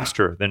countries are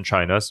faster than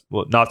China's,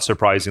 well, not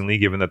surprisingly,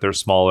 given that they're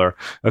smaller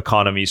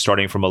economies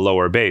starting from a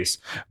lower base.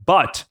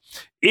 But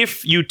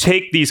if you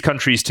take these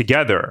countries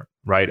together,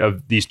 right,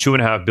 of these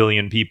 2.5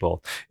 billion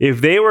people,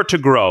 if they were to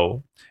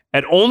grow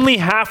at only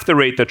half the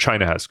rate that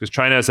China has, because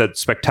China has had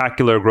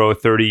spectacular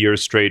growth, 30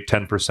 years straight,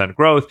 10%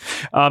 growth,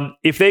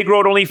 if they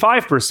grow at only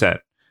 5%,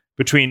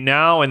 between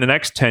now and the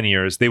next 10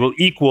 years, they will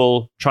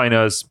equal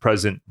China's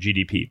present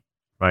GDP.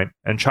 Right.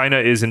 And China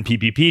is in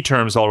PPP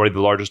terms already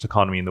the largest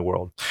economy in the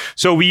world.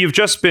 So we've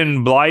just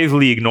been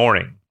blithely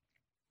ignoring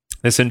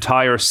this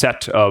entire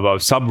set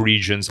of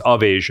sub-regions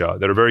of Asia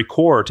that are very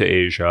core to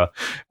Asia,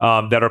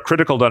 that are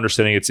critical to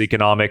understanding its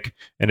economic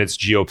and its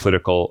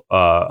geopolitical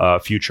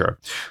future.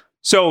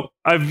 So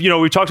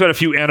we've talked about a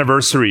few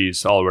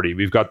anniversaries already.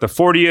 We've got the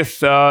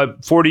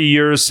 40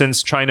 years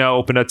since China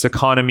opened its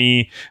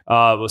economy,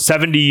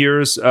 70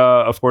 years,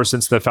 of course,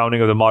 since the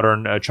founding of the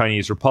modern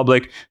Chinese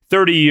Republic,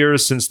 30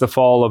 years since the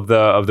fall of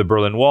the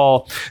Berlin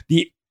Wall.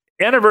 The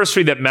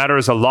anniversary that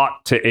matters a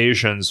lot to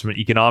Asians from an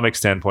economic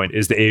standpoint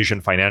is the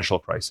Asian financial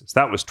crisis.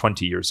 That was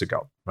 20 years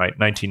ago, right?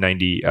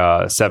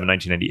 1997,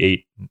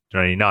 1998,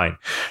 1999.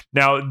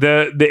 Now,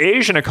 the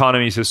Asian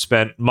economies have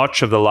spent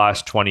much of the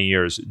last 20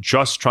 years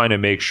just trying to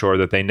make sure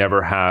that they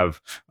never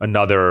have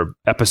another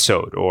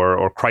episode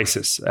or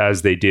crisis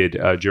as they did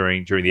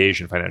during the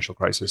Asian financial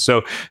crisis.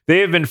 So they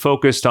have been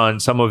focused on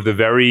some of the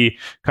very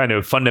kind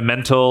of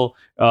fundamental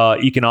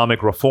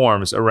economic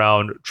reforms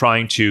around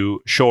trying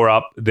to shore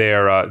up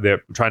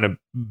they're trying to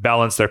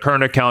balance their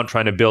current account,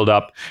 trying to build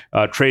up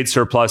trade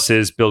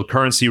surpluses, build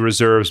currency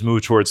reserves,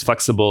 move towards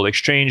flexible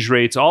exchange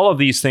rates, all of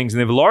these things. And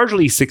they've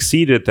largely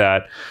succeeded at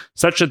that,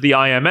 such that the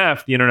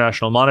IMF, the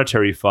International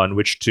Monetary Fund,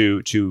 which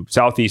to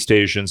Southeast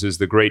Asians is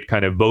the great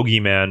kind of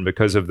bogeyman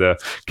because of the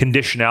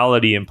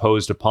conditionality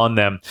imposed upon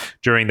them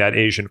during that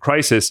Asian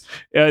crisis,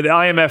 the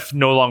IMF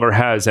no longer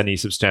has any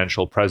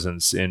substantial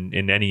presence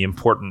in any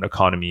important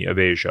economy of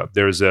Asia.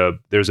 There's a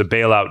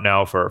bailout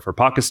now for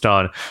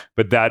Pakistan,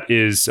 but that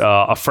is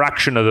a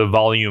fraction of the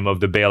volume of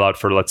the bailout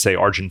for, let's say,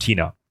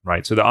 Argentina.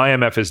 Right. So the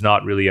IMF is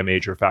not really a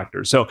major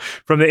factor. So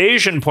from the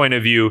Asian point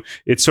of view,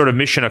 it's sort of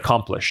mission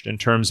accomplished in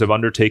terms of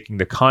undertaking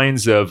the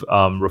kinds of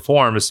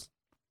reforms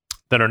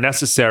that are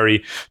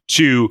necessary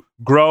to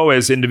grow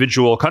as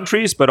individual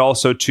countries, but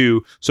also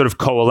to sort of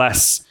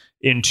coalesce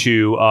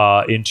into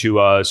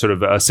sort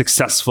of a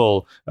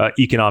successful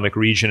economic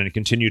region and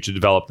continue to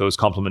develop those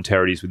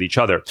complementarities with each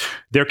other.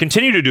 They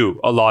continue to do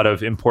a lot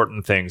of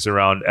important things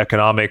around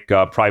economic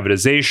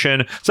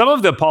privatization. Some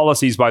of the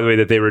policies, by the way,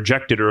 that they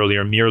rejected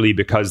earlier merely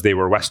because they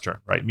were Western,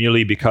 right?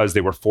 Merely because they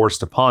were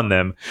forced upon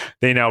them.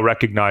 They now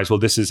recognize, well,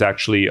 this is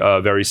actually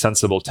a very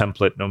sensible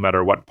template no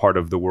matter what part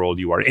of the world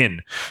you are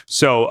in.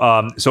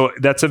 So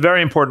that's a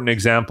very important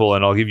example,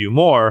 and I'll give you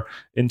more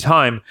in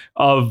time,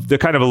 of the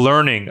kind of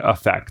learning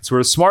effects,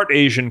 where smart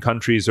Asian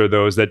countries are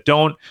those that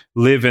don't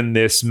live in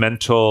this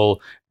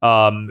mental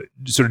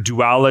sort of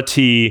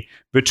duality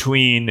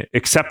between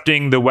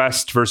accepting the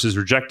West versus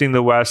rejecting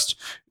the West.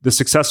 The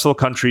successful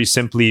countries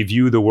simply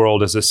view the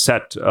world as a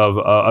set of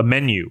a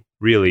menu,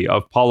 really,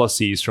 of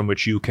policies from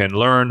which you can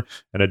learn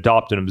and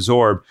adopt and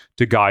absorb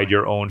to guide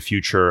your own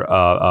future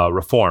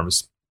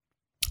reforms.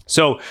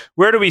 So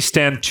where do we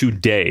stand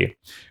today?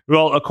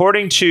 Well,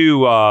 according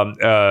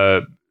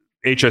to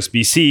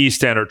HSBC,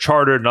 Standard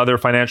Chartered, and other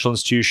financial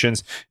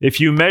institutions,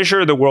 if you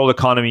measure the world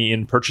economy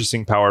in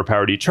purchasing power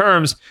parity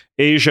terms,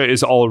 Asia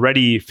is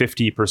already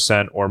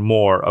 50% or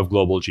more of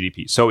global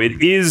GDP. So it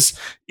is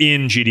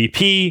in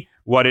GDP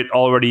what it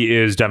already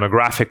is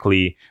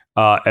demographically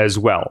as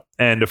well.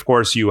 And of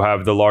course, you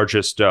have the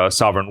largest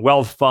sovereign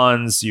wealth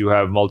funds. You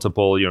have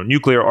multiple,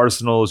 nuclear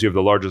arsenals. You have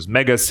the largest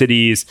mega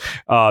cities.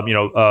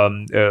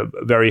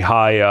 Very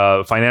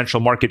high financial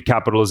market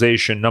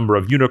capitalization, number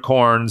of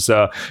unicorns.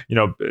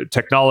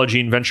 Technology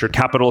and venture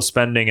capital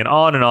spending, and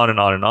on and on and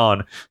on and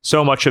on.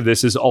 So much of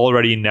this is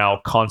already now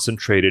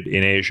concentrated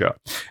in Asia.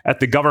 At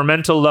the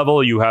governmental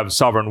level, you have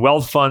sovereign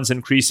wealth funds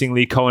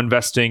increasingly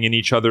co-investing in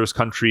each other's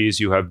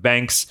countries. You have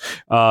banks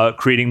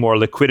creating more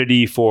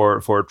liquidity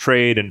for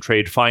trade and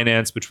trade finance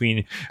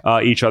between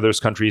each other's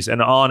countries,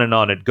 and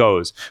on it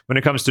goes. When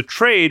it comes to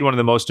trade, one of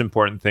the most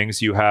important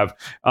things, you have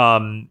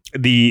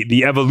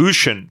the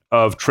evolution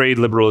of trade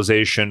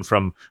liberalization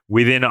from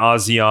within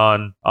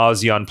ASEAN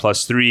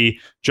 +3.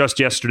 Just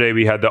yesterday,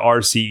 we had the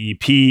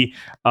RCEP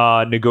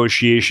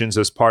negotiations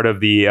as part of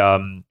the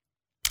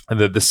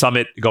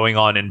summit going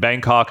on in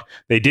Bangkok.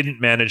 They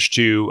didn't manage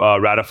to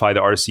ratify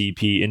the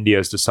RCEP. India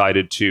has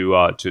decided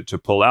to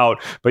pull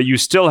out, but you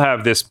still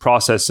have this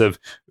process of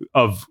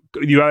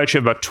you actually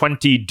have about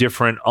 20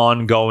 different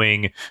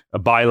ongoing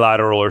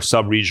bilateral or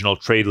sub-regional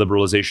trade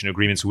liberalization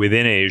agreements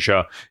within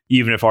Asia,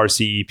 even if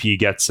RCEP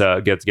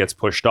gets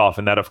pushed off.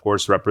 And that, of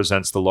course,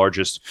 represents the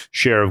largest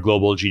share of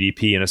global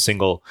GDP in a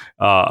single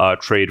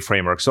trade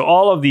framework. So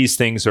all of these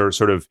things are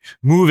sort of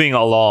moving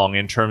along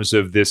in terms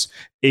of this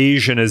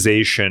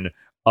Asianization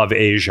of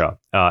Asia,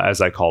 as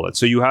I call it.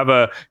 So you have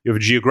a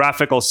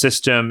geographical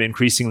system,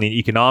 increasingly an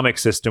economic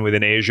system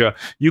within Asia.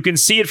 You can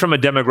see it from a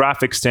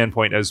demographic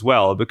standpoint as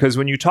well, because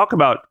when you talk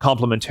about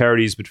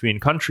complementarities between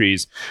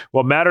countries,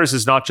 what matters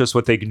is not just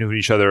what they can do to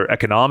each other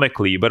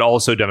economically, but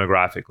also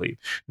demographically.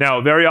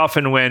 Now, very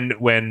often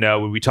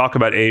when we talk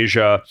about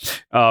Asia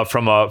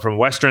from a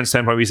Western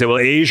standpoint, we say, well,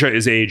 Asia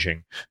is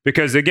aging,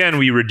 because again,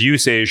 we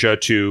reduce Asia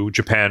to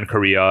Japan,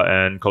 Korea,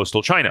 and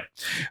coastal China.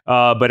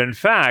 But in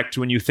fact,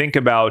 when you think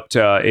about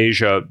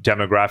Asia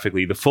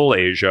demographically, the full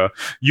Asia,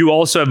 you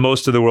also have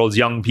most of the world's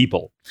young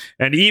people.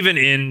 And even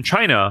in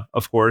China,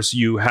 of course,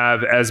 you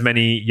have as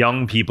many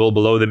young people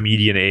below the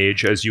median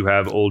age as you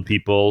have old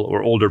people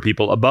or older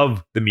people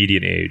above the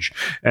median age.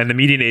 And the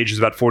median age is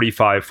about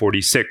 45,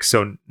 46.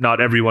 So not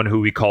everyone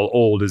who we call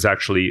old is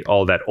actually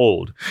all that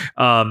old.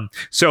 And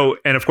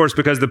of course,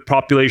 because the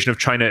population of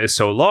China is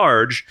so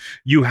large,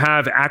 you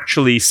have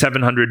actually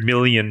 700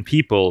 million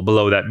people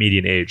below that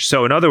median age.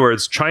 So in other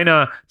words,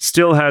 China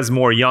still has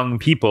more young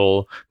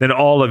people than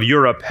all of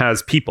Europe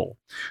has people.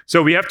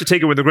 So we have to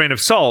take it with a grain of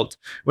salt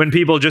when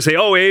people just say,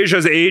 oh,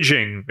 Asia's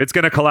aging, it's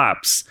going to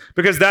collapse.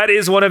 Because that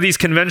is one of these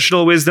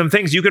conventional wisdom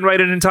things. You can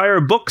write an entire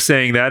book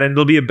saying that, and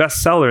it'll be a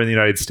bestseller in the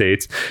United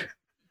States.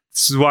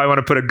 This is why I want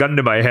to put a gun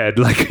to my head,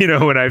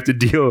 when I have to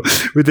deal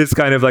with this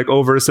kind of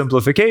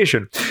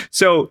oversimplification.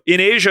 So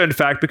in Asia, in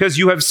fact, because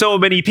you have so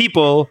many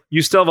people,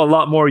 you still have a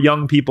lot more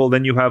young people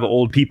than you have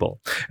old people.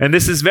 And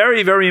this is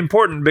very, very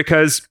important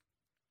because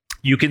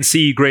you can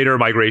see greater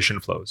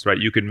migration flows, right?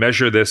 You can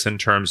measure this in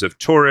terms of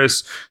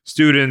tourists,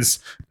 students,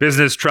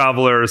 business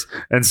travelers,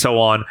 and so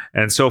on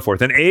and so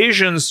forth. And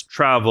Asians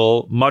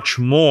travel much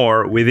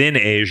more within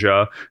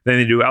Asia than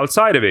they do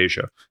outside of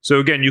Asia.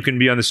 So again, you can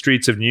be on the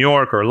streets of New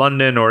York or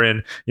London or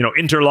in,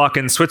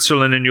 Interlaken,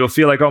 Switzerland, and you'll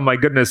feel like, oh my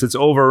goodness, it's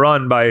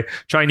overrun by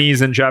Chinese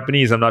and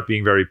Japanese. I'm not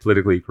being very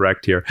politically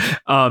correct here.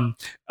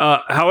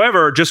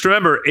 However, just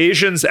remember,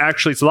 Asians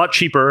actually, it's a lot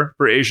cheaper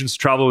for Asians to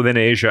travel within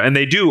Asia, and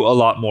they do a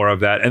lot more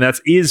of that. And that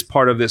is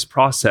part of this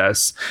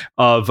process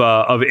of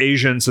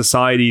Asian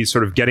societies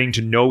sort of getting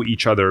to know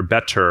each other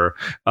better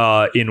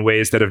in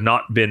ways that have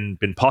not been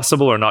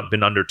possible or not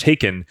been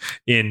undertaken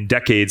in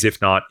decades,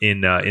 if not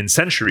in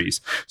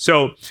centuries.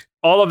 So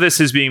all of this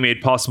is being made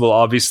possible,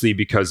 obviously,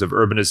 because of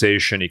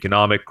urbanization,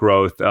 economic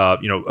growth,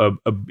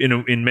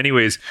 in many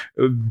ways,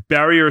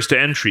 barriers to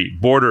entry,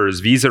 borders,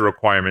 visa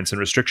requirements, and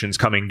restrictions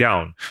coming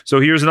down. So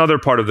here's another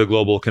part of the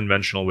global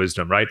conventional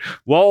wisdom, right?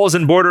 Walls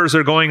and borders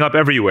are going up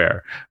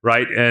everywhere,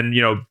 right? And,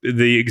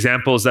 the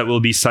examples that will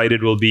be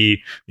cited will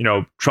be,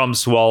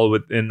 Trump's wall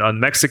on the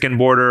Mexican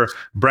border,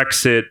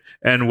 Brexit,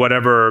 and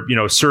whatever,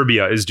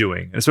 Serbia is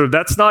doing. And so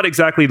that's not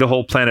exactly the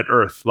whole planet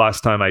Earth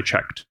last time I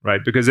checked, right?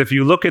 Because if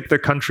you look at the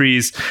countries,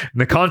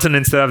 the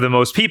continents that have the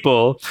most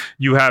people,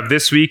 you have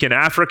this week an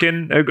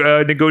African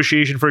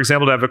negotiation, for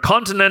example, to have a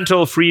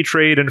continental free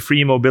trade and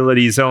free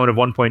mobility zone of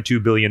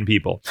 1.2 billion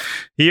people.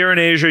 Here in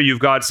Asia,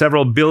 you've got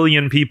several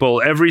billion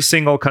people. Every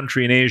single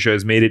country in Asia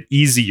has made it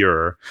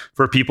easier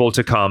for people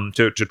to come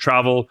to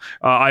travel.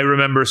 I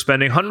remember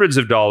spending hundreds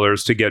of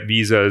dollars to get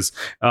visas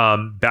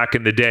back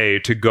in the day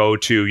to go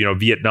to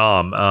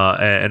Vietnam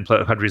and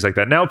countries like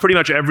that. Now, pretty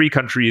much every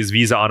country is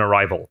visa on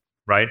arrival.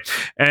 Right.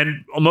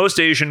 And most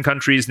Asian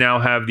countries now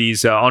have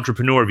these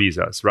entrepreneur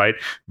visas, right?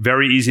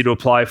 Very easy to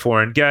apply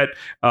for and get.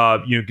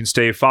 You can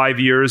stay 5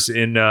 years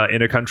in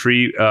a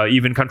country,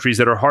 even countries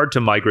that are hard to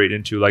migrate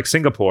into, like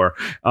Singapore.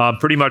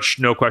 Pretty much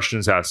no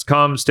questions asked.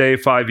 Come, stay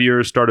 5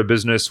 years, start a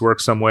business, work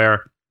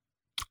somewhere.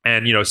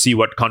 And see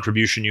what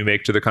contribution you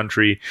make to the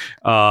country,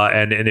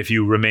 and if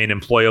you remain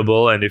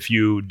employable, and if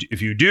you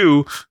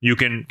do, you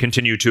can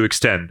continue to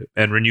extend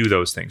and renew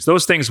those things.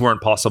 Those things weren't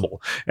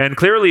possible, and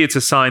clearly it's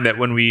a sign that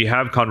when we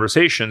have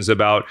conversations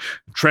about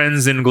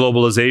trends in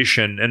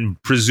globalization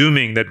and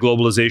presuming that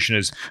globalization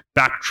is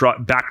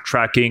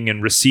backtracking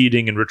and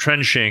receding and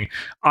retrenching,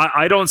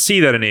 I don't see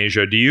that in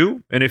Asia. Do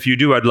you? And if you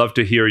do, I'd love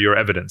to hear your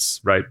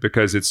evidence, right?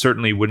 Because it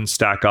certainly wouldn't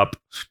stack up.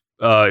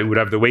 It would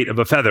have the weight of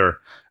a feather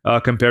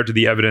compared to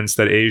the evidence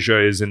that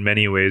Asia is in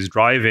many ways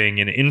driving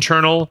an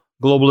internal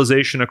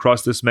globalization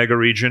across this mega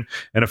region,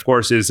 and of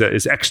course is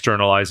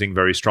externalizing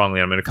very strongly.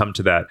 I'm going to come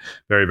to that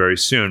very, very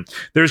soon.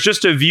 There's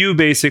just a view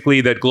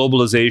basically that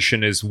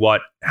globalization is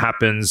what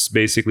happens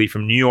basically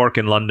from New York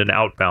and London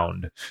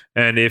outbound,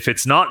 and if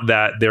it's not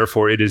that,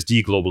 therefore it is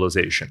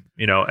deglobalization.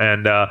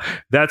 And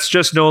that's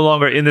just no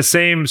longer in the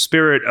same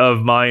spirit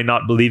of my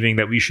not believing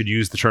that we should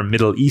use the term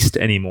Middle East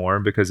anymore,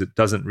 because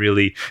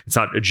it's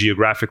not a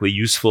geographically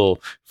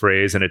useful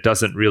phrase, and it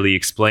doesn't really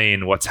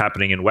explain what's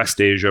happening in West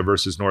Asia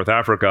versus North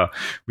Africa.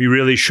 We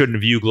really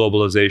shouldn't view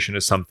globalization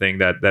as something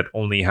that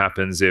only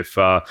happens if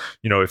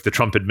the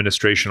Trump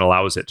administration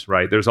allows it,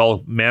 right? There's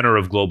all manner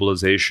of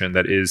globalization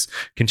that is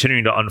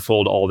continuing to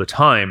unfold all the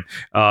time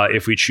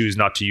if we choose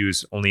not to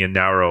use only a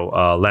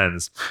narrow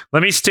lens.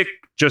 Let me stick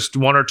just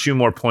one or two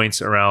more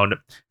points around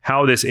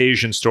how this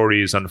Asian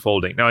story is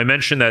unfolding. Now, I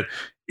mentioned that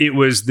it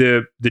was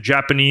the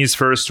Japanese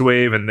first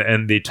wave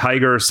and the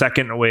Tiger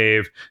second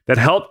wave that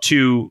helped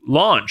to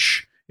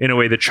launch, in a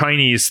way, the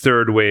Chinese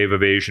third wave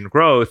of Asian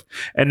growth.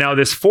 And now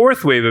this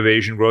fourth wave of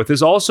Asian growth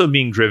is also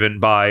being driven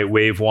by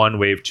wave 1,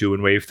 wave 2,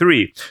 and wave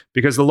 3,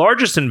 because the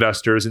largest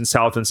investors in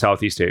South and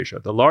Southeast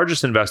Asia, the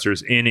largest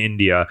investors in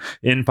India,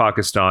 in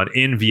Pakistan,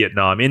 in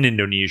Vietnam, in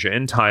Indonesia,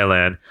 in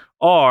Thailand,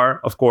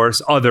 are, of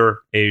course, other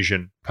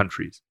Asian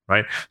countries,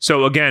 Right.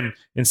 So again,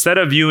 instead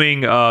of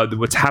viewing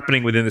what's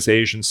happening within this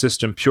Asian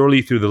system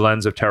purely through the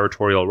lens of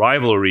territorial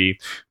rivalry,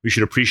 we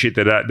should appreciate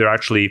that they're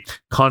actually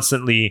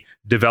constantly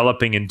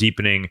developing and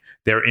deepening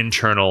their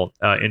internal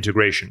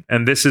integration.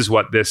 And this is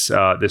what this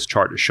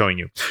chart is showing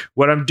you.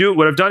 What I've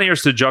done here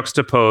is to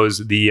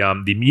juxtapose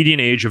the median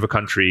age of a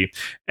country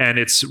and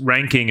its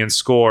ranking and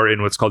score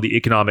in what's called the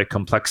Economic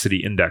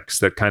Complexity Index,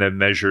 that kind of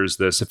measures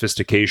the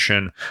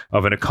sophistication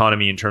of an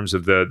economy in terms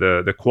of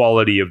the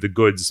quality of the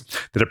goods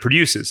that it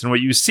produces. And what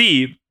you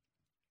see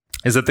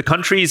is that the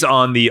countries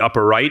on the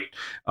upper right,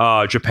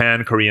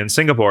 Japan, Korea, and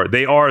Singapore,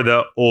 they are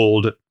the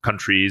old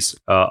countries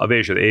of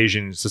Asia, the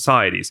Asian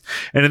societies.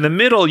 And in the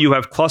middle, you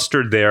have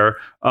clustered there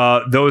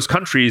those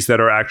countries that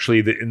are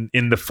actually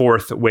in the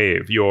fourth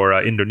wave, your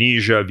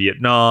Indonesia,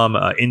 Vietnam,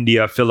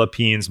 India,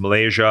 Philippines,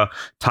 Malaysia,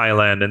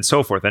 Thailand, and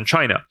so forth, and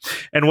China.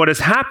 And what has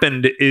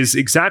happened is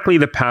exactly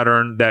the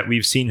pattern that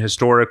we've seen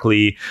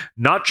historically,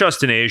 not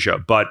just in Asia,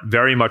 but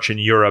very much in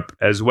Europe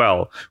as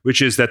well,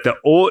 which is that the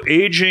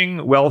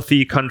aging,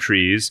 wealthy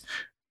countries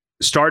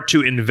start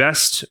to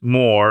invest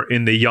more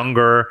in the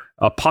younger,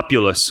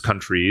 populous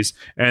countries,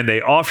 and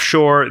they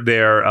offshore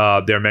their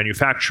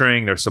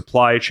manufacturing, their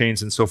supply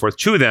chains, and so forth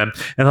to them,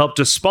 and help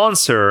to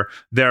sponsor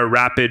their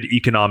rapid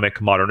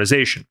economic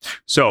modernization.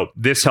 So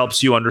this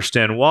helps you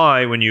understand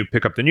why, when you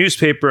pick up the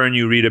newspaper and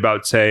you read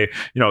about, say,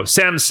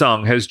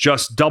 Samsung has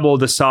just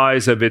doubled the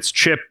size of its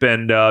chip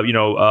and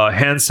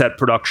handset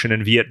production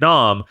in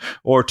Vietnam,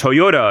 or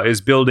Toyota is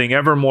building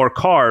ever more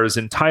cars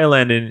in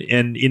Thailand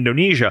and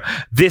Indonesia.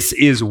 This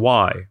is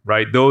why,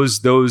 right?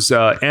 Those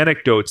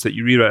anecdotes that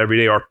you read about every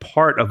day are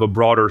part of a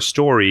broader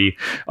story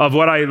of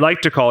what I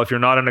like to call, if you're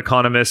not an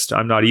economist,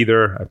 I'm not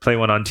either, I play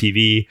one on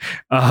TV,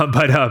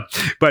 but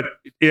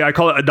I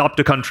call it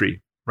adopt a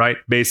country. Right.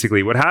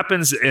 Basically, what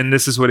happens, and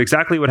this is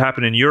exactly what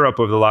happened in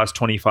Europe over the last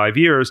 25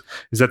 years,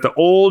 is that the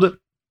old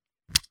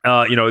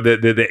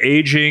the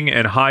aging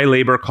and high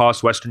labor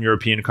cost Western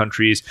European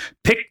countries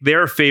pick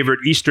their favorite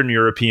Eastern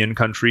European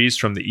countries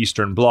from the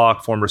Eastern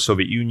Bloc, former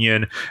Soviet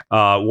Union,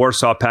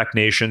 Warsaw Pact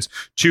nations,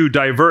 to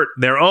divert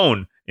their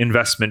own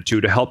investment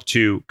to help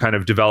to kind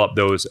of develop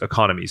those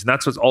economies. And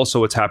that's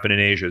what's happened in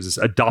Asia, is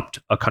adopt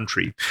a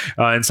country,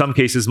 in some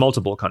cases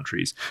multiple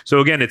countries. So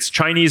again, it's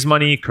Chinese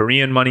money,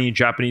 Korean money,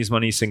 Japanese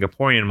money,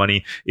 Singaporean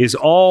money is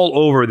all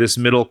over this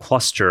middle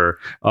cluster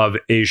of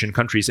Asian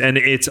countries. And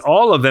it's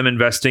all of them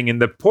investing in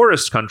the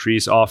poorest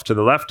countries off to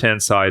the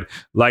left-hand side,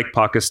 like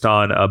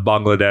Pakistan,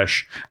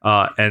 Bangladesh,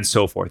 and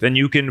so forth. And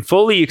you can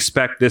fully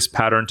expect this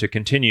pattern to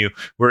continue,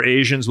 where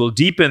Asians will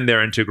deepen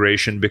their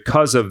integration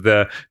because of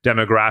the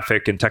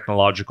demographic and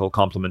technological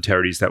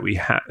complementarities that we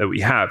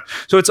have.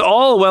 So it's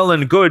all well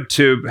and good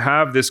to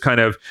have this kind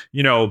of,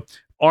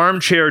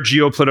 armchair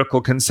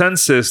geopolitical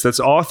consensus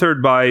that's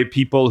authored by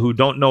people who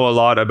don't know a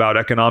lot about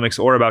economics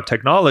or about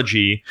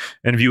technology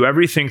and view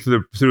everything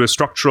through a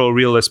structural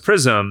realist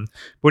prism.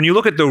 When you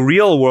look at the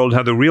real world,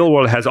 how the real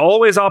world has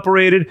always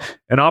operated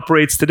and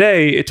operates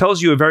today, it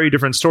tells you a very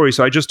different story.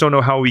 So I just don't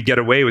know how we get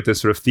away with this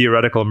sort of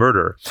theoretical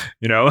murder,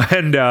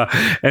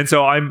 and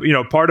so I'm,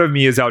 part of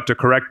me is out to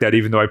correct that,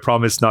 even though I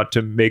promised not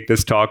to make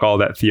this talk all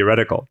that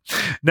theoretical.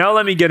 Now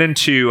let me get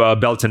into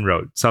Belt and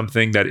Road,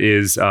 something that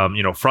is,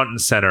 front and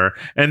center.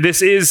 And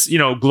this is,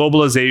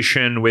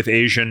 globalization with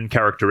Asian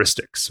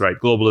characteristics, right?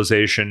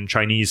 Globalization,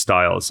 Chinese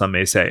style, some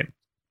may say.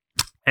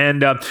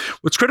 And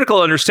what's critical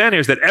to understand here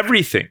is that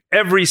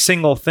every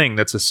single thing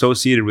that's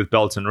associated with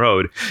Belt and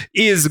Road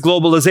is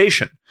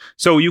globalization.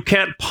 So you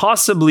can't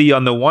possibly,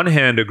 on the one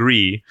hand,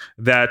 agree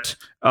that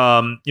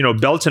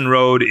Belt and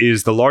Road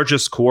is the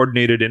largest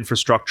coordinated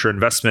infrastructure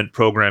investment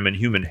program in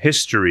human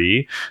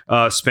history,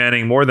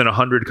 spanning more than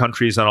 100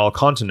 countries on all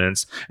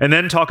continents, and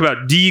then talk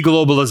about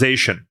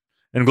deglobalization.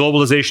 And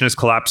globalization is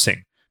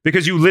collapsing,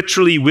 because you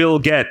literally will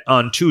get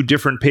on two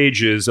different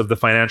pages of the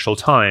Financial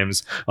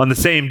Times on the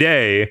same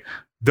day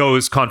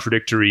those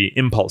contradictory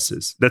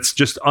impulses. That's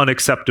just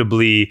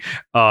unacceptably,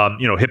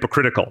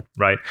 hypocritical,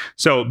 right?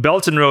 So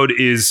Belt and Road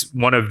is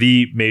one of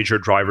the major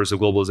drivers of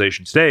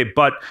globalization today.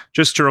 But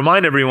just to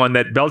remind everyone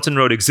that Belt and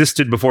Road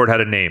existed before it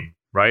had a name.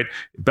 Right?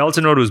 Belt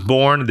and Road was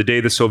born the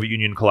day the Soviet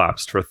Union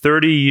collapsed. For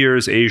 30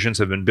 years, Asians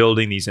have been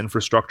building these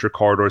infrastructure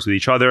corridors with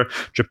each other.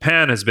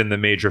 Japan has been the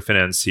major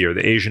financier,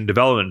 the Asian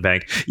Development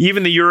Bank,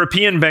 even the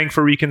European Bank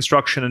for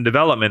Reconstruction and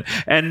Development.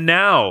 And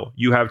now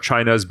you have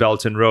China's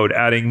Belt and Road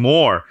adding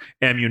more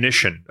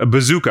ammunition, a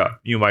bazooka,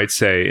 you might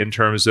say, in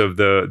terms of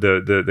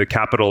the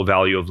capital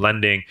value of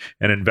lending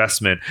and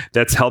investment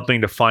that's helping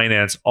to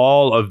finance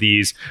all of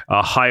these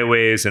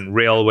highways and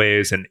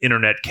railways and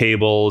internet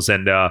cables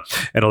and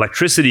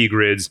electricity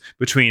grids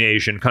between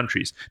Asian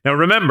countries. Now,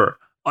 remember,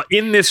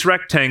 in this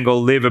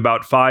rectangle live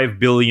about 5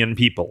 billion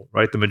people,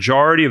 right? The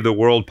majority of the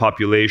world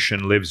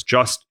population lives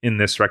just in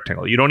this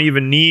rectangle. You don't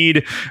even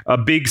need a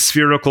big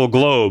spherical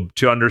globe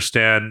to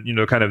understand,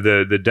 kind of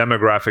the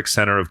demographic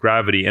center of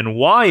gravity, and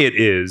why it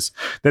is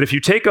that if you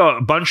take a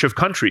bunch of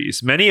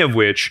countries, many of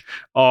which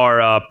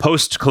are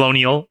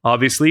post-colonial,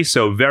 obviously,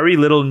 so very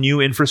little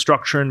new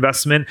infrastructure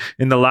investment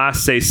in the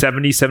last, say,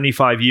 70,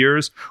 75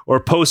 years, or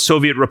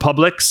post-Soviet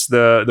republics,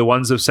 the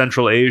ones of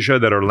Central Asia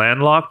that are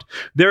landlocked,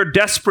 they're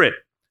desperate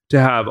to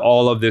have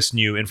all of this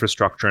new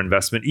infrastructure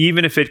investment,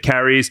 even if it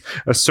carries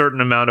a certain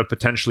amount of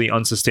potentially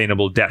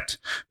unsustainable debt,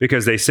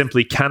 because they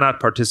simply cannot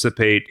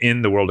participate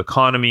in the world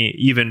economy,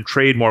 even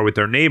trade more with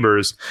their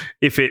neighbors,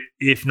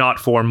 if not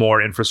for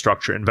more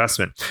infrastructure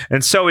investment.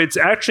 And so it's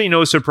actually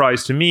no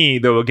surprise to me,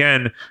 though,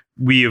 again,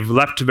 we have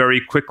leapt very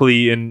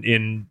quickly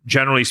in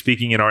generally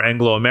speaking, in our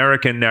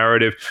Anglo-American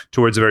narrative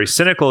towards a very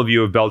cynical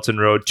view of Belt and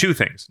Road. Two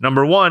things.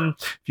 Number one,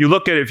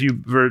 if you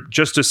were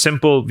just a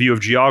simple view of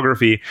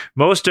geography,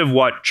 most of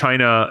what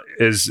China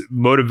is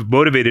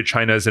motivated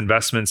China's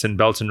investments in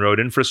Belt and Road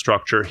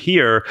infrastructure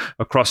here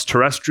across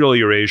terrestrial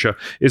Eurasia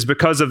is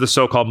because of the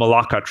so-called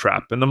Malacca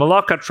trap. And the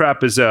Malacca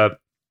trap is a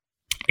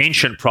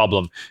ancient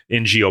problem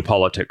in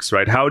geopolitics,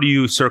 right? How do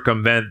you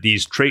circumvent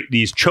these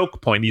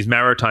choke points, these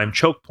maritime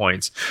choke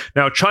points?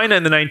 Now, China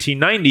in the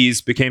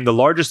 1990s became the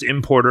largest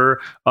importer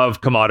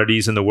of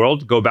commodities in the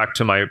world. Go back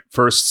to my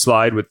first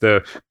slide with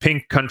the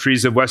pink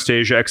countries of West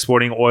Asia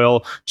exporting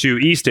oil to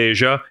East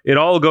Asia. It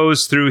all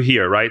goes through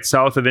here, right?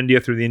 South of India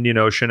through the Indian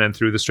Ocean and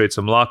through the Straits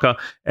of Malacca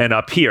and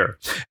up here.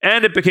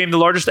 And it became the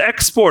largest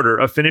exporter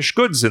of finished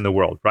goods in the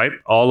world, right?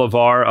 All of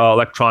our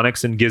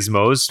electronics and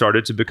gizmos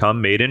started to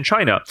become made in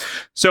China.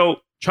 So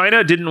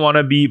China didn't want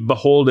to be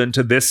beholden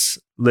to this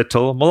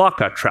little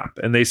Malacca trap.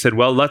 And they said,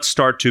 well, let's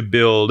start to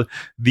build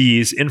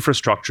these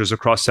infrastructures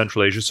across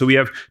Central Asia so we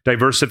have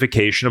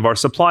diversification of our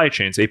supply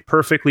chains, a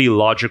perfectly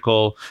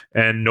logical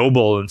and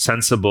noble and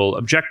sensible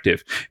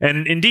objective.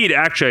 And indeed,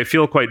 actually, I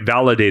feel quite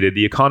validated.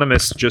 The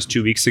Economist just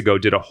 2 weeks ago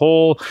did a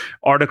whole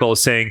article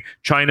saying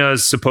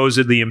China's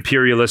supposedly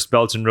imperialist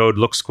Belt and Road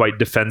looks quite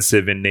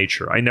defensive in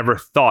nature. I never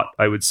thought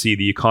I would see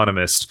The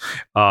Economist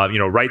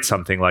write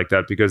something like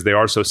that, because they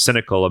are so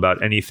cynical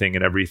about anything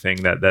and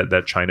everything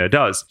that China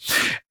does.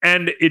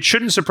 And it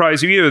shouldn't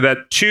surprise you either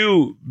that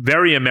two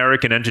very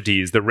American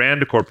entities, the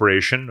Rand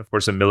Corporation, of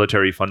course, a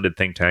military-funded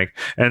think tank,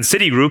 and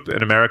Citigroup,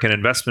 an American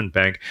investment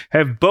bank,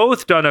 have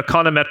both done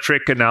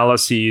econometric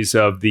analyses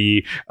of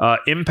the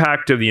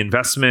impact of the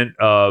investment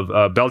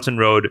of Belt and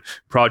Road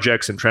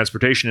projects and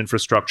transportation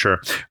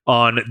infrastructure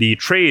on the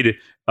trade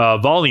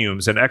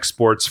volumes and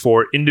exports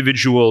for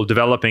individual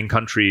developing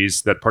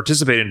countries that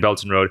participate in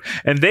Belt and Road.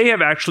 And they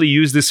have actually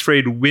used this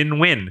phrase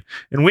win-win.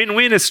 And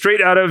win-win is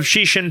straight out of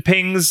Xi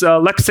Jinping's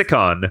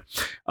lexicon.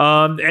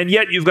 And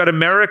yet you've got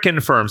American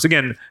firms,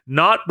 again,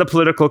 not the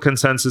political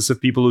consensus of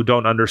people who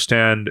don't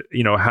understand,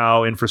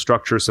 how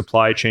infrastructure,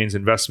 supply chains,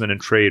 investment, and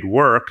trade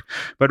work,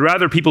 but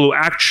rather people who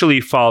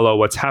actually follow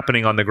what's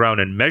happening on the ground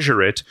and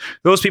measure it.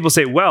 Those people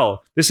say,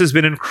 well, this has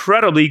been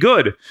incredibly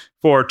good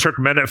for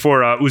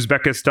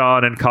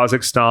Uzbekistan and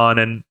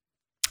Kazakhstan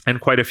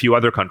and quite a few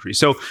other countries.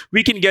 So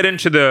we can get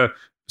into the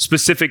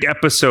specific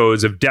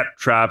episodes of debt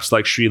traps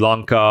like Sri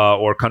Lanka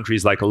or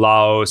countries like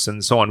Laos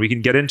and so on. We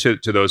can get into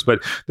those.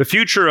 But the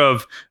future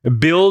of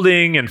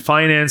building and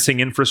financing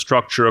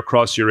infrastructure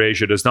across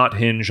Eurasia does not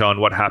hinge on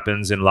what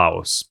happens in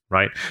Laos,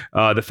 right?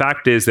 The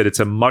fact is that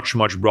it's a much,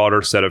 much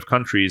broader set of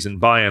countries. And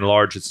by and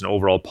large, it's an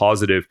overall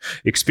positive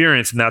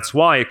experience. And that's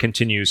why it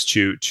continues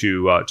to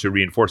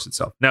reinforce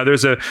itself. Now,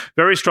 there's a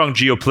very strong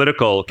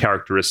geopolitical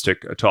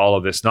characteristic to all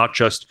of this, not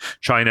just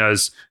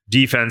China's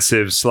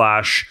defensive /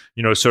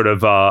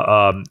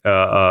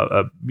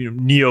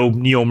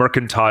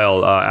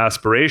 neo-mercantile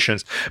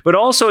aspirations, but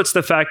also it's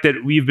the fact that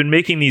we've been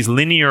making these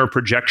linear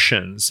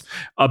projections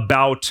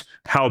about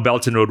how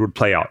Belt and Road would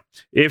play out.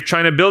 If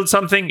China builds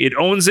something, it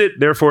owns it,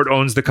 therefore it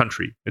owns the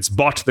country. It's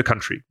bought the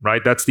country,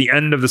 right? That's the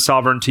end of the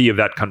sovereignty of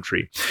that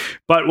country.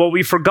 But what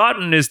we've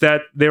forgotten is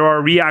that there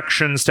are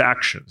reactions to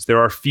actions. There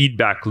are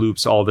feedback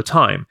loops all the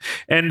time.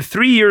 And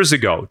 3 years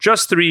ago,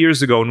 just 3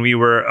 years ago, when we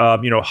were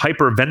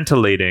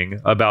hyperventilating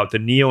about the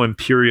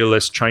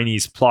neo-imperialist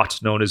Chinese plot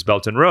known as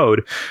Belt and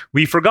Road,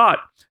 we forgot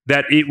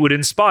that it would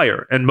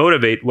inspire and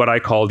motivate what I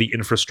call the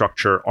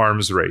infrastructure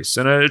arms race.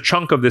 And a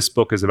chunk of this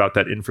book is about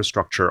that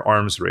infrastructure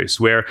arms race,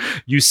 where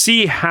you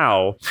see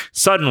how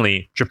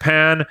suddenly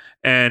Japan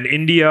and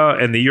India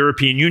and the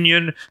European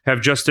Union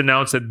have just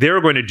announced that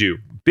they're going to do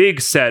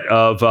big set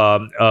of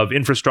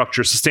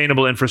infrastructure,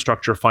 sustainable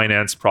infrastructure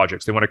finance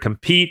projects. They want to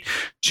compete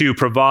to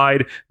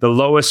provide the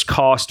lowest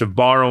cost of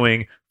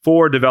borrowing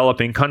for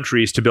developing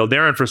countries to build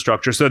their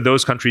infrastructure so that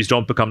those countries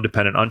don't become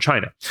dependent on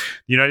China.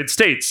 The United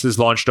States has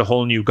launched a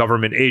whole new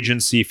government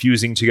agency,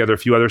 fusing together a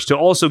few others to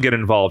also get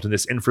involved in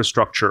this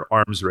infrastructure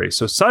arms race.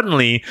 So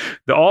suddenly,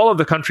 all of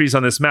the countries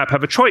on this map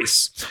have a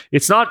choice.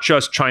 It's not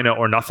just China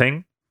or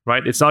nothing,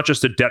 right? It's not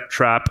just a debt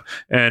trap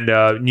and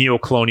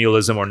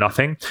neo-colonialism or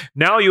nothing.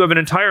 Now you have an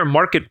entire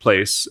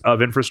marketplace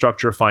of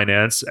infrastructure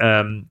finance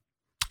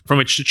from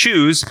which to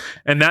choose,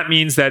 and that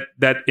means that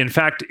in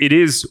fact it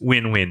is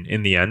win-win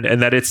in the end,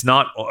 and that it's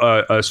not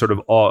a sort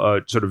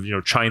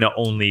of China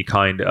only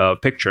kind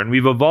of picture. And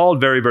we've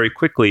evolved very, very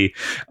quickly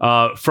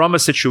from a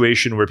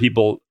situation where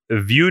people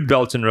viewed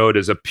Belt and Road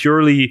as a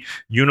purely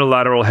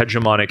unilateral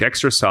hegemonic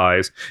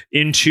exercise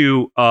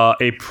into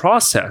a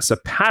process, a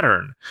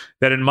pattern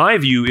that, in my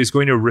view, is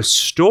going to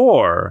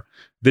restore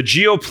the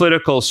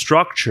geopolitical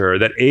structure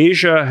that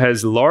Asia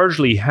has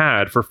largely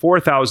had for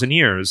 4,000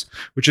 years,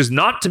 which is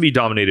not to be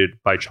dominated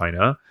by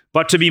China,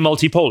 but to be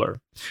multipolar.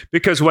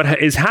 Because what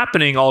is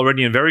happening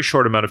already in a very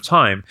short amount of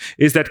time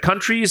is that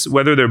countries,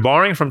 whether they're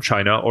borrowing from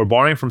China or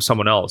borrowing from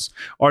someone else,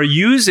 are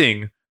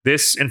using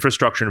this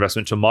infrastructure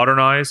investment to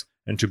modernize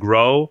and to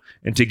grow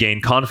and to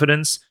gain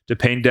confidence, to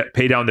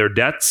pay down their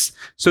debts,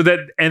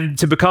 and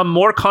to become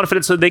more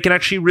confident so that they can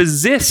actually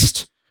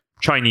resist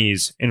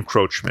Chinese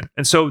encroachment.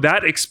 And so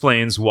that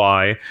explains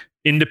why,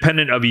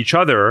 independent of each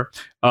other,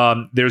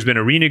 there's been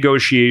a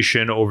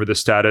renegotiation over the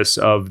status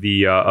of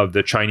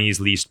the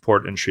Chinese leased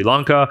port in Sri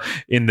Lanka.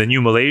 In the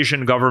new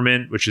Malaysian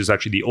government, which is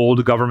actually the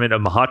old government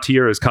of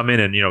Mahathir, has come in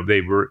and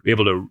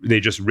they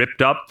just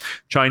ripped up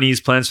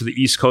Chinese plans for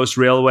the East Coast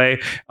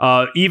Railway.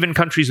 Even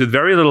countries with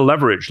very little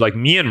leverage, like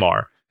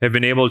Myanmar, have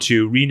been able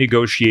to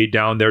renegotiate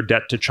down their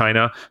debt to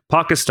China.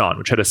 Pakistan,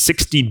 which had a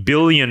 $60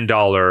 billion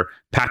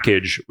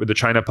package with the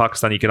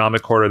China-Pakistan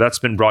Economic Corridor, that's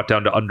been brought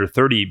down to under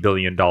 $30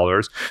 billion.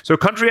 So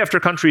country after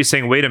country is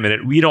saying, wait a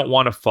minute, we don't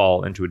want to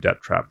fall into a debt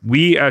trap.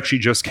 We actually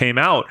just came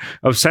out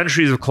of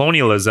centuries of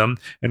colonialism,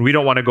 and we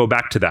don't want to go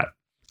back to that.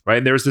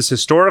 Right? There's this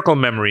historical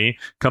memory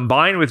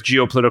combined with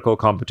geopolitical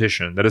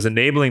competition that is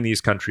enabling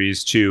these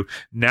countries to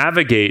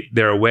navigate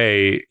their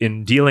way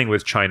in dealing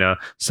with China,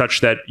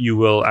 such that you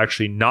will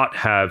actually not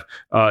have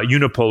a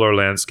unipolar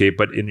landscape,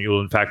 but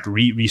you'll in fact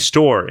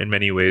restore in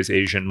many ways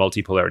Asian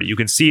multipolarity. You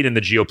can see it in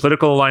the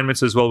geopolitical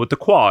alignments as well with the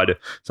Quad,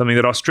 something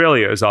that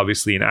Australia is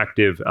obviously an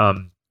active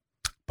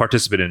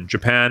participant in.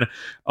 Japan,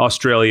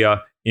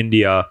 Australia,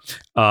 India,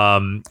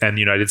 and the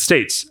United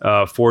States,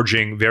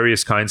 forging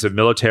various kinds of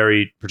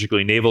military,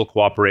 particularly naval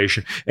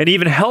cooperation, and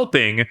even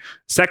helping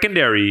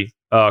secondary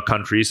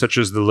countries, such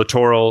as the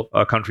littoral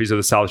countries of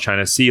the South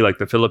China Sea, like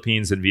the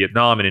Philippines and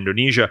Vietnam and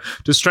Indonesia,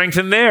 to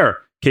strengthen their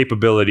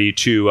capability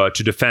to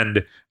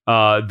defend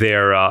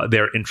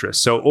their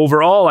interests. So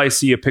overall, I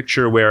see a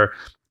picture where,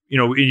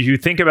 if you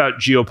think about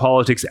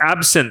geopolitics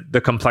absent the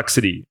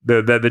complexity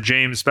that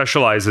James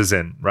specializes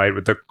in, right,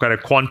 with the kind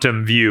of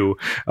quantum view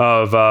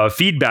of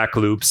feedback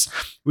loops,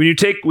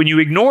 when you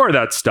ignore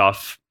that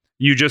stuff,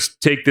 you just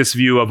take this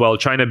view of, well,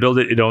 China built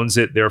it, it owns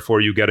it,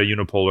 therefore you get a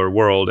unipolar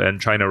world, and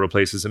China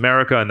replaces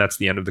America, and that's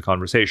the end of the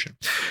conversation.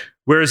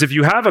 Whereas if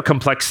you have a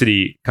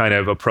complexity kind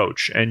of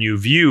approach and you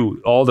view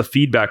all the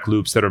feedback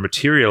loops that are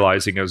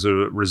materializing as a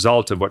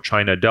result of what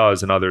China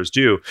does and others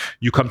do,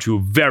 you come to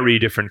very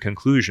different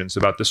conclusions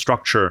about the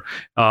structure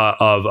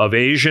of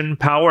Asian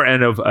power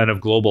and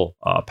of global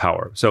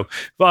power. So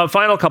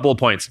final couple of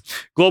points.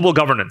 Global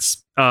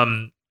governance.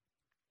 In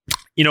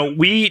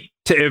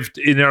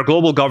our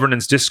global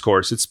governance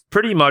discourse, it's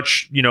pretty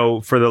much,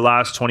 for the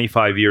last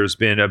 25 years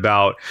been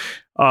about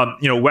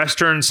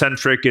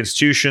Western-centric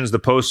institutions, the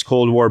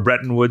post-Cold War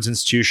Bretton Woods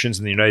institutions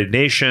and the United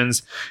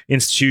Nations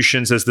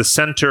institutions as the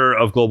center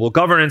of global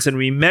governance, and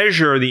we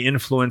measure the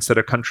influence that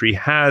a country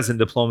has in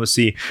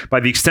diplomacy by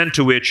the extent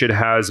to which it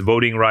has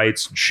voting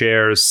rights,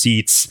 shares,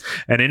 seats,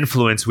 and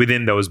influence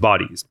within those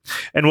bodies.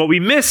 And what we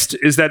missed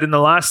is that in the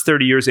last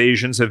 30 years,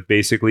 Asians have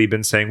basically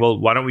been saying, well,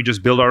 why don't we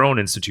just build our own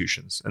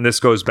institutions? And this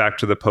goes back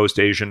to the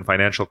post-Asian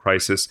financial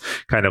crisis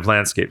kind of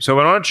landscape. So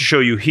what I wanted to show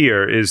you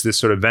here is this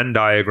sort of Venn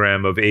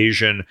diagram of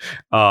Asian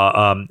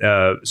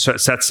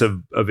sets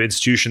of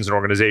institutions and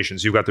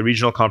organizations. You've got the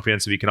Regional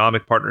Comprehensive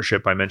Economic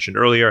Partnership I mentioned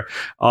earlier,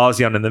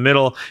 ASEAN in the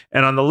middle,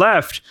 and on the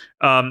left,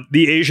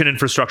 the Asian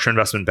Infrastructure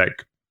Investment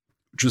Bank,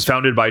 which was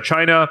founded by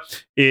China.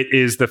 It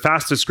is the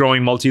fastest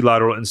growing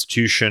multilateral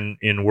institution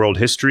in world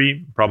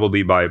history,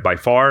 probably by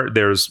far.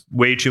 There's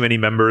way too many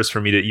members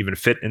for me to even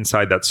fit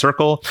inside that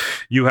circle.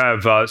 You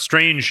have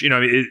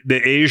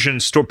the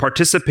Asians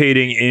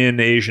participating in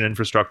Asian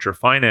infrastructure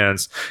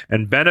finance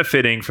and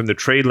benefiting from the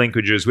trade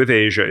linkages with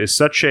Asia is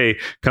such a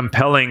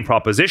compelling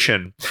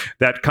proposition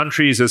that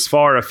countries as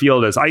far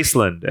afield as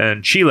Iceland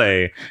and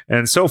Chile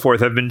and so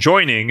forth have been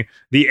joining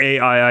the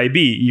AIIB,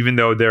 even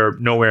though they're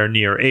nowhere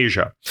near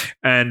Asia.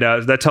 And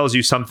that tells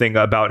you something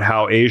about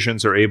how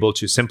Asians are able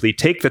to simply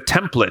take the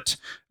template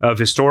of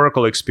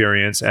historical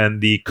experience and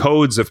the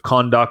codes of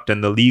conduct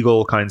and the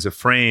legal kinds of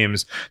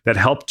frames that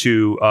help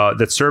to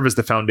that serve as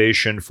the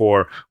foundation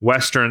for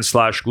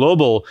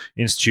Western/global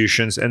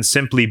institutions, and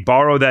simply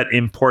borrow that,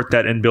 import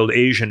that, and build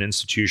Asian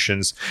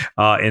institutions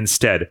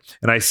instead.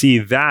 And I see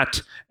that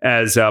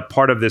as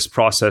part of this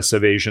process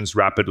of Asians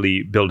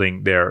rapidly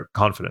building their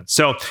confidence.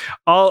 So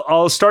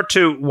I'll start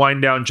to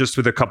wind down just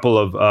with a couple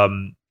of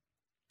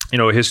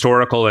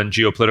historical and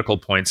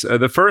geopolitical points.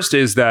 The first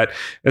is that,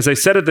 as I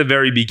said at the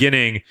very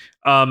beginning,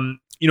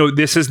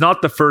 this is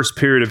not the first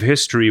period of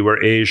history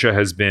where Asia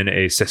has been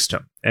a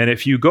system. And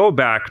if you go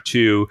back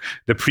to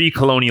the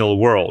pre-colonial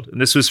world, and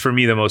this was for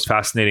me the most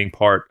fascinating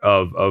part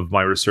of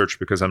my research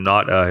because I'm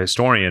not a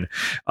historian,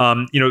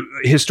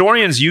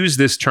 historians use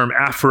this term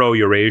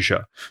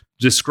Afro-Eurasia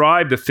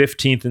describe the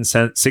 15th and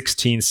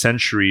 16th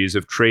centuries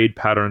of trade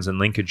patterns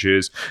and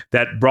linkages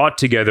that brought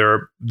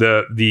together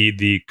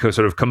the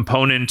sort of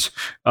component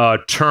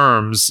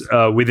terms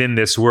within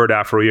this word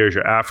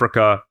Afro-Eurasia: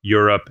 Africa,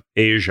 Europe,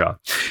 Asia.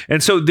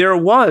 And so there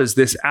was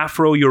this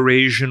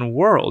Afro-Eurasian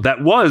world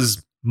that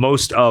was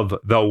most of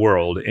the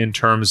world in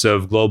terms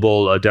of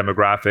global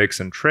demographics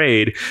and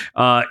trade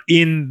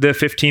in the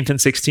 15th and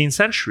 16th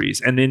centuries.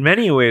 And in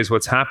many ways,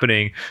 what's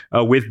happening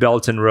with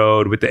Belt and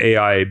Road, with the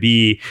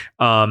AIIB,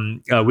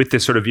 with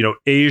this sort of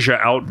Asia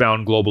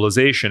outbound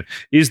globalization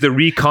is the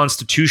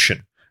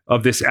reconstitution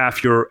of this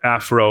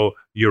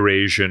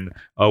Afro-Eurasian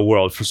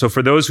world. So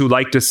for those who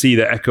like to see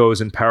the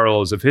echoes and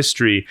parallels of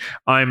history,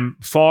 I'm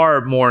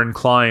far more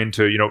inclined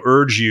to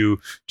urge you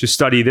to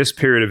study this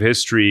period of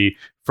history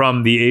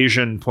from the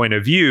Asian point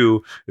of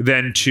view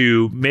than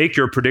to make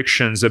your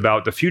predictions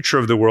about the future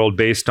of the world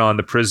based on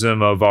the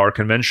prism of our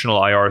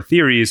conventional IR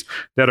theories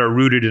that are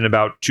rooted in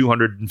about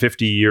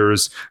 250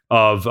 years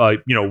of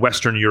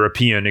Western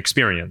European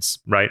experience,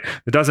 right?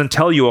 It doesn't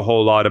tell you a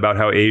whole lot about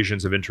how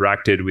Asians have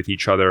interacted with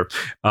each other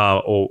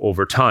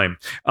over time.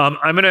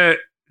 I'm going to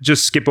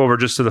just skip over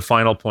just to the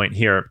final point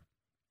here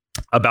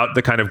about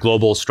the kind of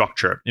global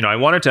structure. I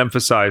wanted to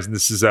emphasize, and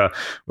this is,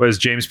 as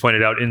James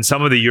pointed out, in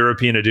some of the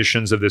European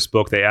editions of this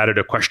book, they added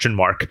a question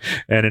mark,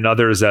 and in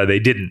others, they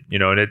didn't,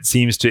 and it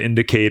seems to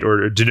indicate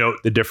or denote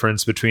the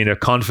difference between a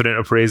confident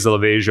appraisal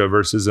of Asia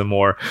versus a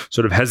more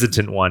sort of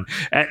hesitant one.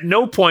 At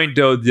no point,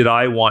 though, did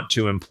I want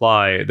to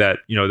imply that,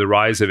 the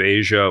rise of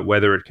Asia,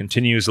 whether it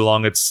continues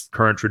along its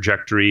current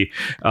trajectory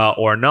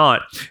or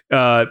not,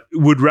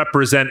 would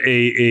represent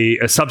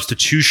a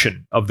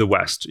substitution of the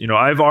West.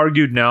 I've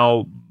argued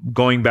now,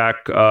 going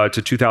back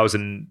to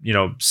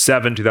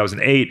 2007,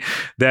 2008,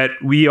 that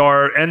we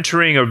are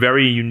entering a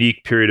very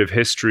unique period of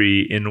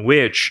history in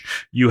which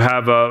you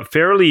have a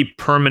fairly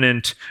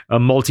permanent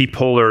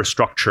multipolar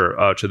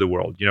structure to the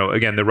world.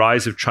 Again, the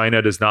rise of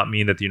China does not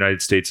mean that the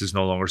United States is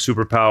no longer a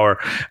superpower.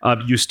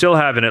 You still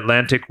have an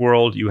Atlantic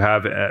world, you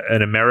have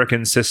an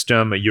American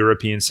system, a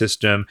European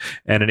system,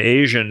 and an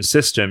Asian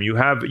system.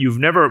 We've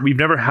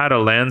never had a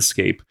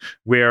landscape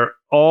where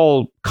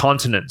all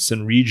continents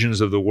and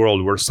regions of the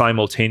world were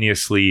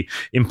simultaneously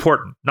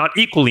important, not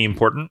equally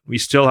important. We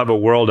still have a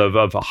world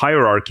of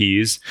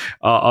hierarchies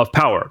of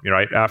power,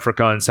 right?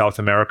 Africa and South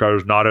America are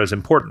not as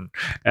important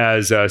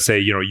as, say,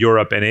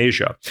 Europe and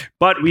Asia.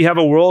 But we have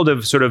a world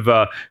of sort of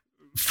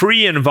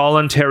free and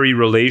voluntary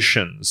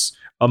relations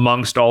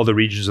amongst all the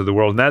regions of the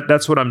world. And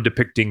that's what I'm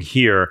depicting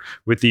here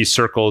with these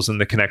circles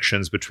and the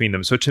connections between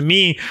them. So to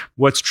me,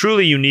 what's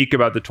truly unique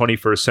about the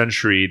 21st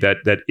century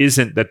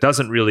that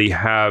doesn't really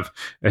have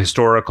a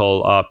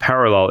historical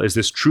parallel is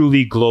this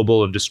truly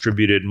global and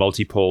distributed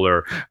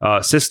multipolar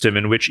system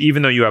in which,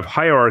 even though you have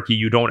hierarchy,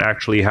 you don't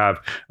actually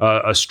have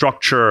a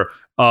structure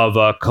of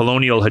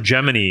colonial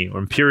hegemony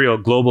or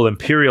global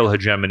imperial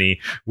hegemony,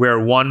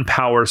 where one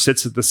power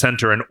sits at the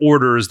center and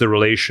orders the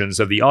relations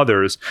of the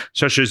others,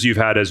 such as you've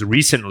had as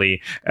recently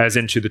as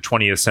into the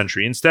 20th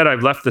century. Instead,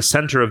 I've left the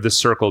center of this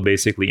circle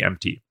basically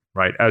empty,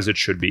 right, as it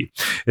should be.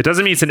 It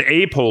doesn't mean it's an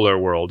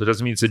apolar world. It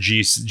doesn't mean it's a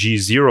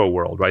G0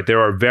 world, right? There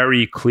are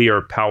very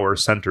clear power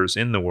centers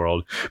in the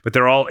world, but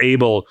they're all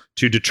able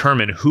to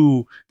determine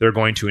who they're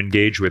going to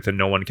engage with, and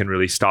no one can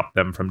really stop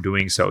them from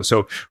doing so.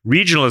 So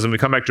regionalism, we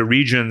come back to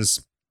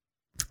regions.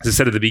 As I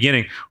said at the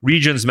beginning,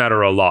 regions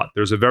matter a lot.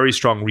 There's a very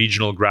strong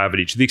regional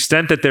gravity. To the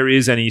extent that there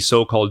is any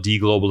so-called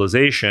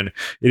deglobalization,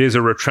 it is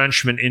a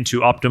retrenchment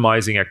into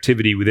optimizing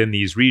activity within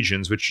these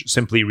regions, which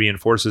simply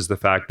reinforces the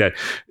fact that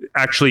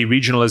actually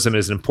regionalism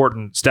is an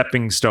important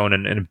stepping stone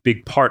and a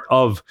big part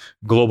of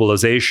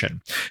globalization.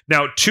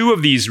 Now, two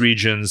of these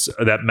regions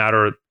that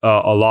matter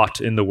a lot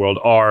in the world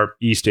are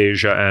East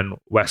Asia and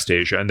West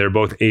Asia, and they're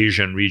both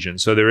Asian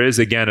regions. So there is,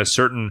 again, a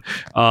certain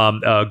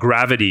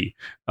gravity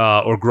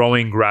or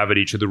growing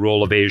gravity to the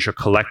role of Asia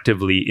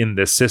collectively in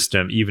this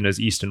system, even as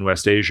East and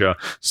West Asia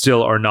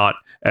still are not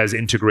as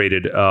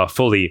integrated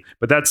fully.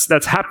 But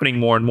that's happening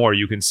more and more.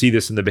 You can see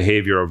this in the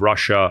behavior of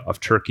Russia, of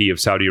Turkey, of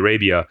Saudi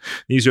Arabia.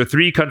 These are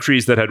three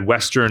countries that had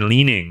Western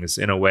leanings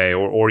in a way,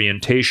 or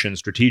orientation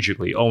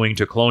strategically, owing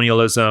to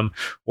colonialism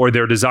or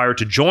their desire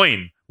to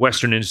join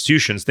Western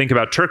institutions. Think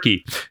about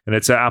Turkey and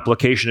its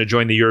application to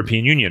join the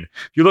European Union.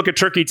 If you look at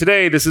Turkey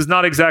today, this is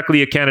not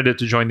exactly a candidate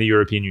to join the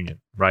European Union,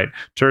 right?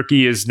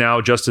 Turkey is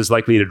now just as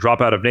likely to drop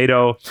out of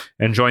NATO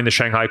and join the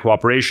Shanghai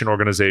Cooperation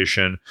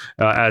Organization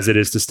as it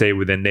is to stay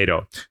within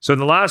NATO. So in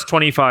the last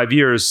 25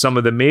 years, some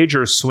of the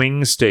major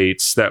swing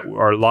states that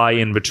lie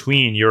in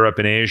between Europe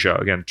and Asia,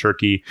 again,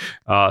 Turkey,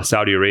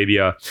 Saudi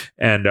Arabia,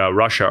 and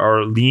Russia,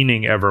 are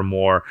leaning ever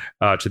more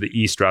to the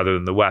east rather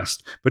than the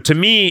west. But to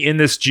me, in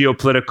this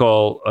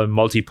geopolitical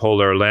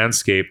multipolar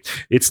landscape,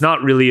 it's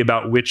not really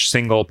about which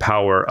single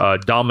power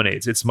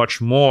dominates. It's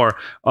much more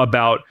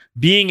about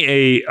being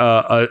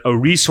a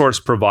resource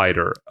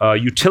provider, a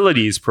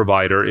utilities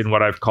provider in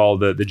what I've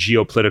called the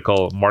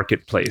geopolitical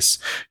marketplace.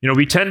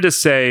 We tend to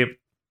say,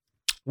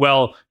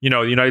 well, the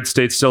United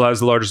States still has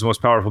the largest,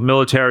 most powerful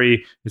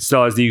military. It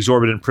still has the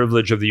exorbitant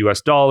privilege of the US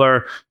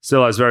dollar,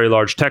 still has very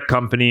large tech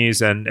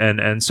companies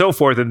and so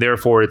forth, and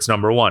therefore it's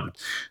number one.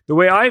 The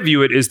way I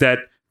view it is that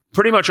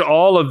pretty much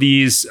all of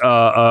these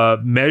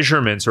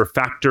measurements or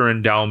factor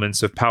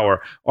endowments of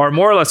power are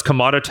more or less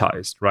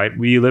commoditized, right?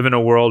 We live in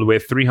a world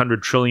with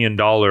 $300 trillion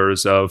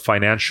of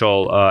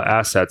financial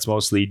assets,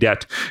 mostly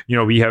debt.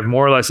 We have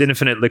more or less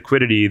infinite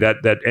liquidity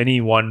that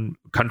any one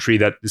country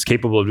that is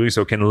capable of doing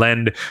so can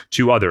lend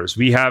to others.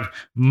 We have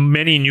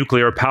many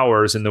nuclear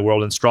powers in the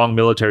world and strong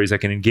militaries that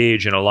can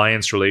engage in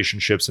alliance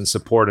relationships and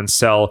support and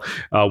sell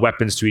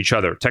weapons to each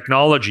other.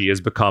 Technology has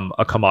become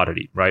a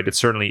commodity, right? It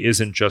certainly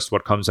isn't just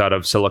what comes out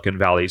of Silicon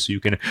Valley. So you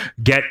can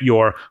get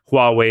your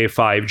Huawei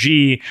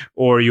 5G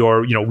or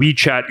your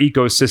WeChat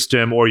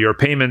ecosystem or your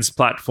payments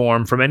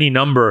platform from any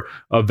number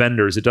of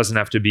vendors. It doesn't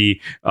have to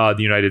be the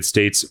United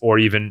States or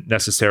even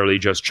necessarily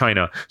just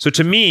China. So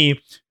to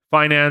me,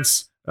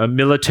 finance,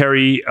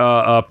 military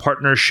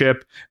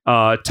partnership,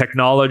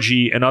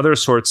 technology, and other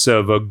sorts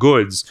of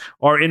goods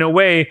are in a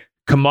way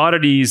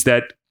commodities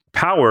that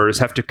powers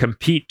have to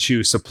compete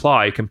to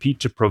supply, compete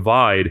to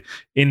provide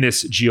in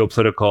this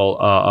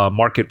geopolitical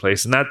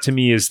marketplace. And that to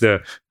me is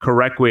the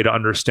correct way to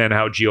understand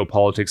how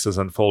geopolitics is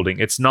unfolding.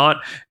 It's not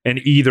an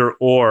either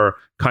or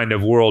kind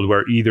of world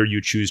where either you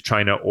choose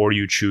China or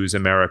you choose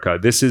America.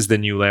 This is the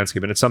new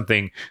landscape, and it's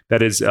something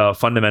that is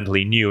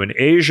fundamentally new. And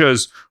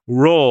Asia's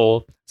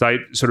role, as I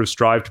sort of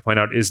strive to point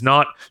out, is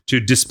not to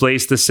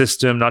displace the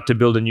system, not to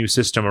build a new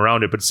system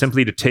around it, but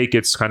simply to take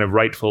its kind of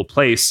rightful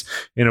place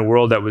in a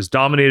world that was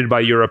dominated by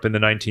Europe in the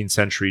 19th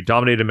century,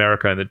 dominated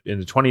America in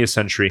the 20th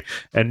century,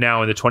 and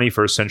now in the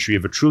 21st century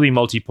of a truly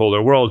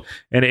multipolar world,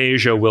 and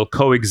Asia will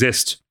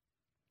coexist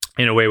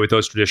in a way with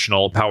those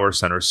traditional power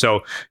centers. So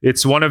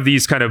it's one of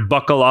these kind of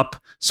buckle up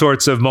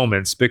sorts of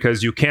moments,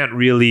 because you can't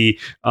really,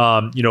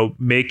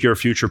 make your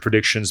future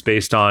predictions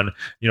based on,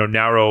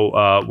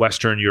 narrow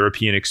Western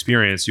European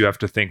experience. You have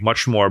to think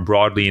much more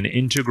broadly and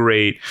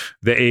integrate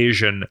the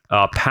Asian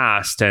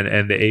past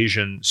and the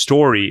Asian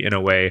story in a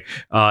way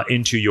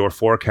into your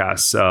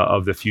forecasts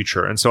of the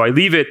future. And so I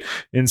leave it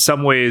in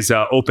some ways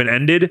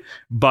open-ended,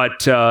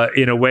 but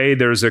in a way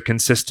there's a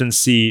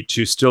consistency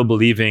to still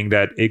believing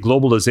that a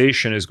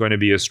globalization is going to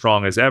be as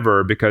strong as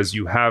ever, because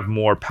you have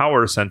more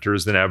power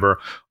centers than ever,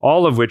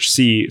 all of which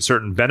see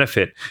certain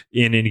benefit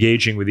in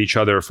engaging with each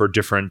other for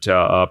different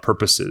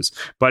purposes.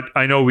 But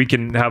I know we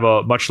can have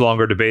a much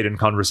longer debate and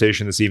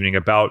conversation this evening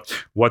about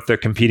what the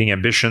competing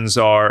ambitions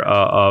are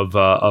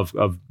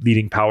of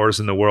leading powers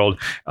in the world.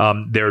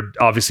 They're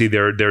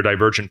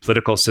divergent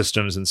political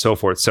systems and so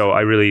forth. So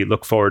I really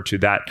look forward to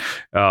that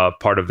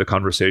part of the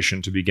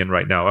conversation to begin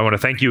right now. I want to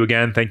thank you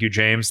again. Thank you,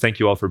 James. Thank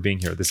you all for being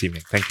here this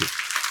evening. Thank you.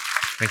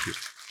 Thank you.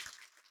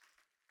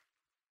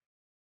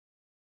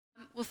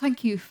 Well,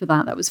 thank you for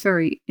that. That was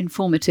very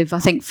informative, I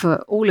think, for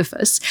all of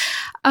us.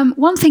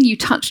 One thing you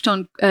touched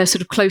on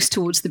sort of close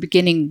towards the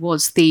beginning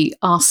was the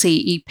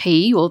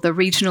RCEP, or the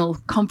Regional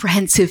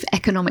Comprehensive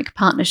Economic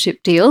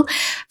Partnership Deal,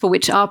 for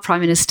which our Prime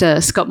Minister,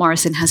 Scott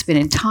Morrison, has been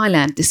in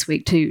Thailand this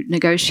week to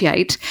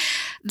negotiate.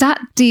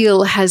 That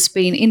deal has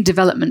been in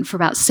development for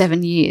about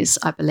 7 years,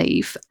 I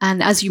believe.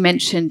 And as you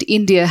mentioned,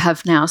 India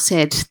have now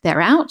said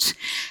they're out.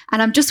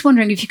 And I'm just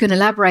wondering if you can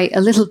elaborate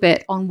a little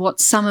bit on what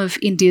some of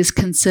India's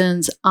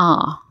concerns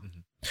are.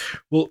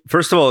 Well,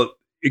 first of all,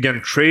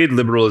 again, trade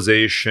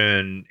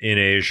liberalization in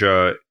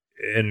Asia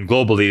and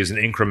globally is an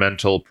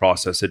incremental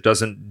process. It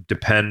doesn't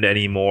depend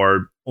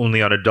anymore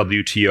only on a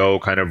WTO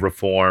kind of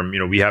reform.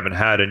 We haven't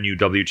had a new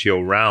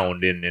WTO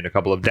round in a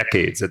couple of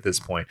decades at this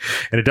point.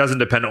 And it doesn't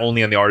depend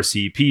only on the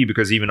RCEP,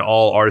 because even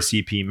all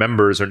RCEP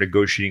members are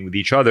negotiating with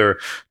each other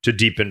to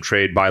deepen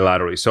trade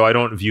bilaterally. So I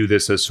don't view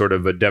this as sort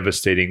of a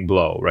devastating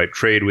blow, right?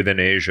 Trade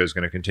within Asia is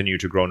going to continue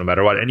to grow no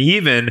matter what. And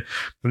even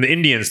from the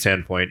Indian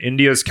standpoint,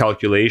 India's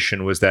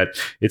calculation was that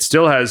it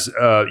still has,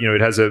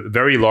 it has a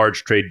very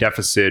large trade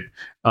deficit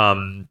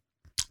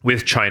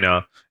with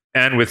China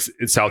and with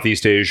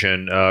Southeast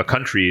Asian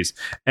countries,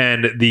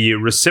 and the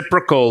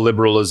reciprocal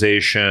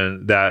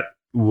liberalization that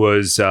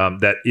was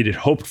that it had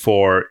hoped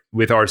for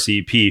with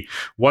RCEP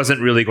wasn't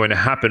really going to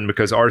happen,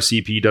 because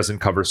RCEP doesn't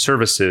cover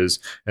services,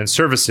 and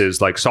services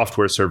like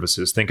software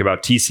services, think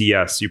about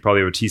TCS, you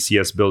probably have a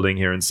TCS building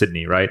here in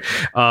Sydney, right,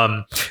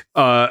 are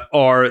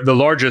the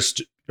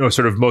largest,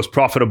 sort of most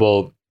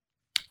profitable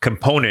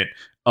component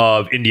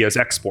of India's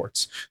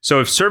exports. So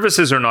if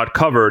services are not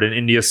covered and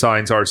India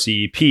signs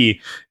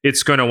RCEP,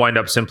 it's going to wind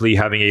up simply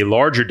having a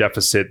larger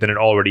deficit than it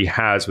already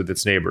has with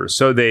its neighbors.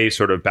 So they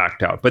sort of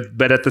backed out.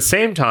 But at the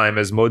same time,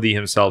 as Modi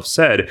himself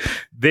said,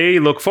 they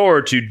look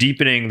forward to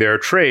deepening their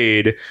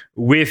trade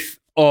with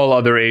all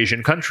other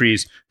Asian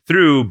countries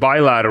through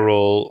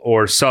bilateral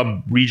or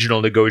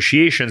sub-regional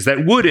negotiations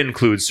that would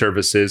include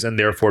services and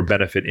therefore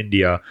benefit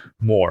India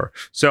more.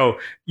 So,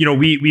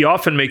 we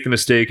often make the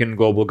mistake in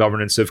global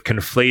governance of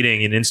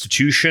conflating an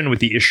institution with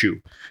the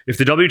issue. If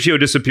the WTO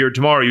disappeared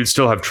tomorrow, you'd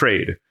still have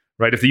trade.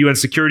 Right? If the UN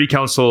Security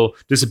Council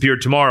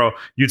disappeared tomorrow,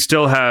 you'd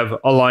still have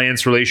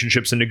alliance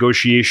relationships and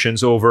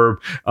negotiations over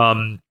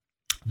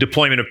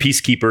deployment of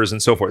peacekeepers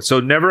and so forth. So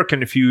never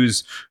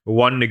confuse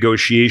one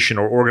negotiation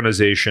or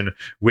organization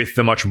with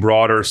the much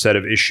broader set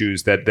of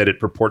issues that it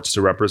purports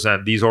to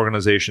represent. These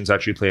organizations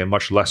actually play a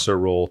much lesser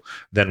role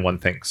than one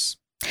thinks.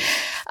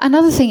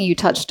 Another thing you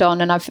touched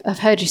on, and I've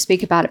heard you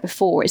speak about it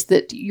before, is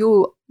that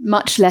you're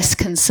much less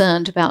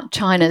concerned about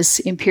China's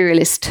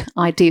imperialist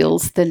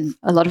ideals than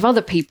a lot of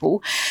other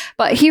people.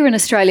 But here in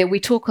Australia,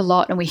 we talk a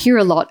lot and we hear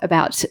a lot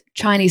about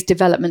Chinese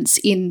developments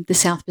in the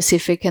South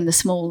Pacific and the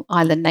small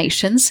island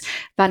nations,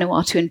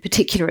 Vanuatu in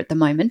particular at the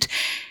moment.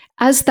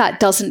 As that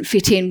doesn't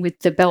fit in with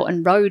the Belt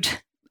and Road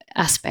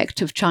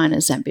aspect of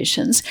China's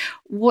ambitions,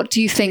 what do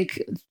you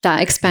think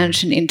that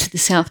expansion into the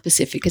South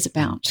Pacific is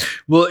about?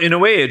 Well, in a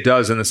way it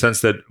does, in the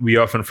sense that we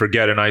often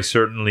forget, and I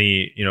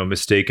certainly,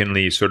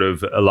 mistakenly sort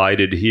of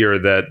elided here,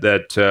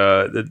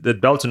 that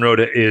Belt and Road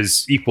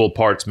is equal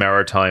parts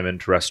maritime and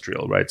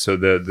terrestrial, right? So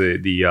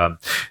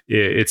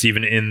it's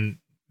even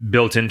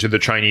built into the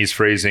Chinese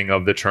phrasing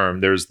of the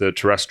term. There's the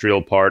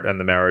terrestrial part and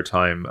the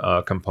maritime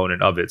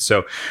component of it.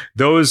 So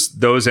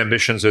those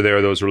ambitions are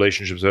there, those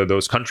relationships are,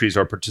 those countries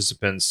are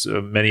participants,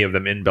 many of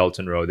them in Belt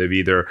and Road. They've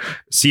either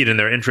see it in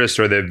their interest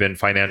or they've been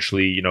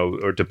financially,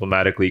 or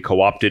diplomatically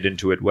co-opted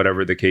into it,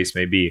 whatever the case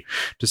may be.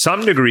 To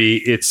some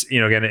degree, it's,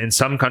 again, in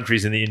some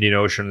countries in the Indian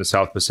Ocean, the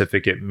South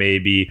Pacific, it may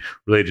be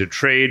related to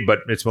trade, but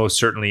it's most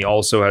certainly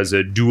also has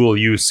a dual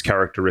use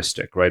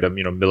characteristic, right?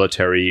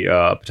 Military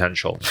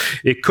potential.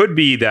 It could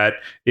be that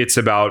it's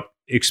about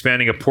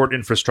expanding a port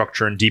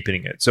infrastructure and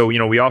deepening it. So,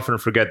 we often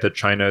forget that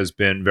China has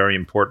been very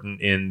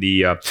important in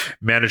the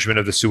management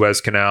of the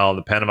Suez Canal,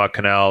 the Panama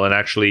Canal, and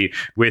actually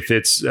with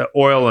its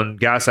oil and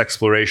gas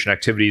exploration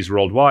activities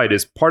worldwide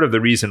is part of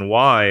the reason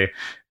why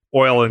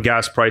oil and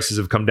gas prices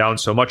have come down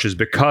so much is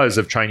because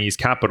of Chinese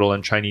capital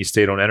and Chinese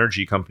state-owned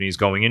energy companies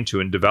going into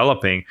and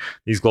developing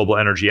these global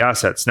energy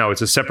assets. Now,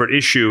 it's a separate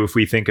issue if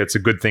we think it's a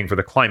good thing for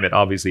the climate.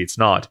 Obviously, it's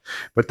not.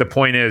 But the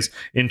point is,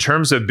 in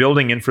terms of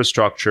building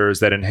infrastructures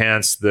that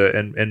enhance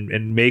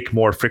and make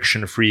more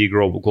friction-free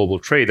global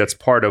trade, that's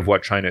part of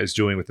what China is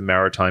doing with the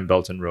Maritime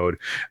Belt and Road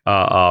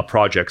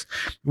projects.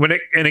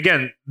 And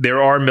again,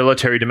 there are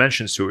military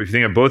dimensions to it. If you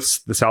think of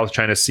both the South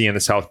China Sea and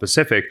the South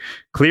Pacific,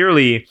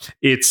 clearly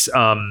it's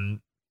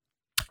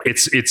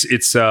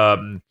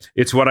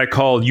what I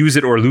call use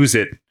it or lose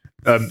it,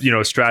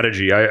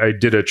 strategy. I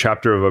did a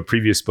chapter of a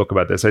previous book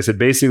about this. I said,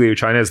 basically,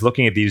 China is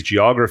looking at these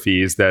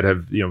geographies that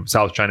have,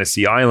 South China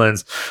Sea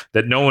islands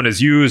that no one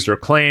has used or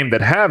claimed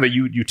that have a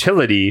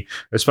utility,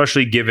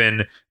 especially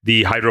given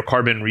the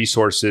hydrocarbon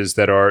resources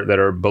that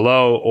are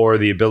below, or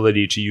the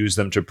ability to use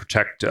them to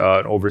protect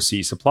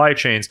overseas supply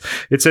chains.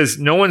 It says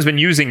no one's been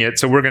using it,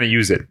 so we're going to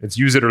use it. It's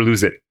use it or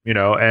lose it,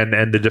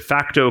 and the de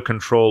facto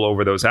control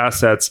over those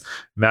assets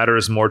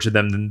matters more to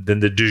them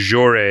than the de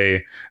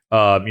jure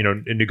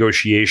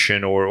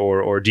negotiation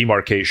or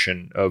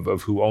demarcation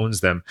of who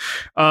owns them.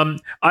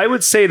 I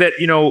would say that,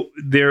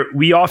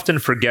 we often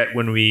forget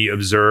when we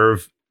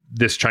observe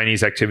this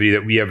Chinese activity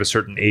that we have a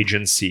certain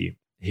agency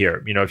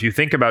here. If you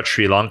think about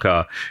Sri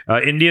Lanka,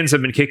 Indians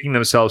have been kicking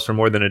themselves for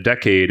more than a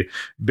decade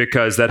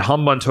because that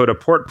Hambantota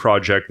port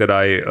project that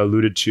I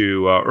alluded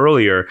to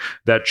earlier,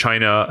 that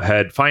China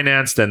had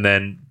financed, and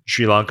then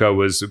Sri Lanka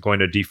was going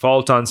to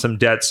default on some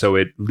debt, so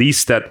it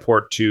leased that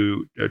port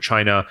to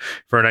China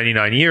for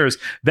 99 years.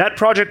 That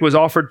project was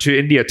offered to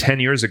India 10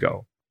 years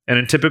ago. And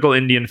in typical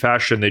Indian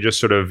fashion, they just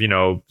sort of,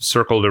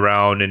 circled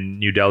around in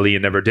New Delhi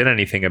and never did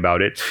anything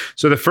about it.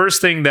 So the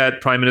first thing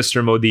that Prime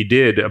Minister Modi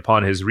did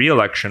upon his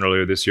re-election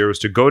earlier this year was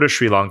to go to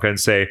Sri Lanka and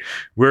say,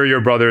 we're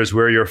your brothers,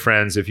 we're your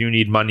friends. If you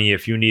need money,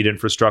 if you need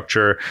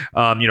infrastructure,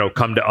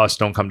 come to us,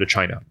 don't come to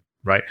China,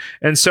 right?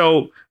 And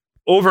so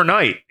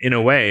overnight, in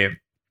a way,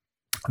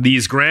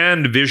 these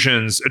grand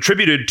visions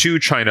attributed to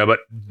China, but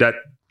that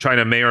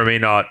China may or may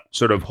not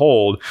sort of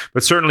hold,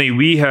 but certainly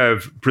we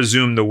have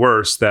presumed the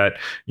worst, that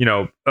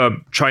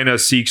China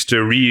seeks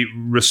to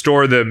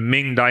restore the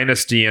Ming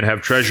dynasty and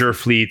have treasure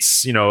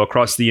fleets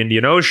across the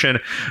Indian Ocean.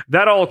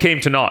 That all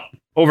came to naught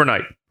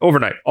overnight.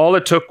 All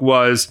it took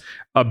was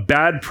a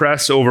bad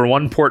press over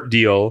one port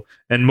deal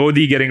and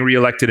Modi getting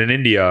reelected in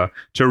India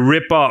to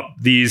rip up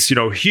these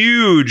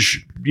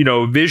huge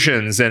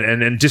visions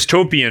and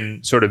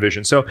dystopian sort of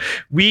visions. So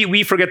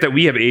we forget that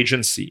we have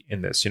agency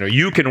in this.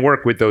 You can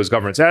work with those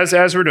governments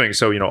as we're doing.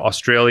 So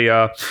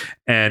Australia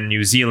and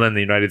New Zealand,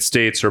 the United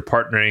States are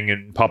partnering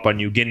in Papua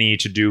New Guinea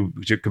to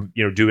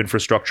do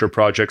infrastructure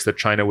projects that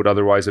China would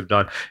otherwise have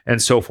done,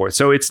 and so forth.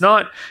 So it's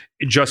not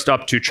just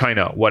up to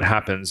China what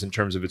happens in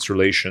terms of its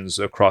relations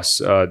across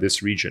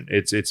this region.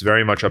 It's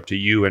very much up to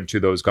you and to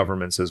those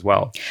governments as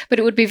well. But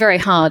it would be very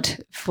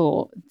hard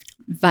for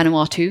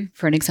Vanuatu,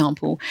 for an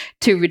example,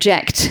 to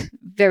reject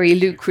very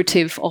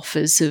lucrative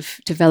offers of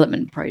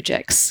development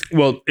projects?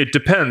 Well, it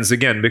depends,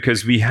 again,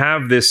 because we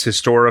have this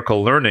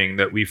historical learning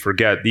that we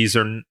forget. These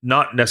are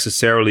not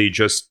necessarily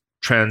just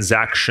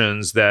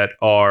transactions that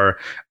are,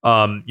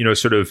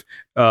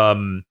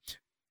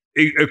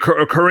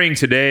 occurring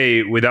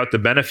today without the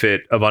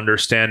benefit of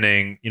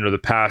understanding, the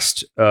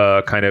past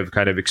kind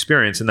of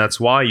experience. And that's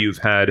why you've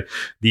had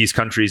these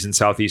countries in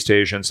Southeast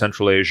Asia and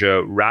Central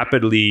Asia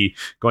rapidly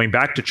going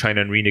back to China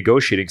and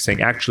renegotiating,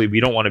 saying, actually, we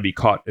don't want to be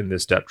caught in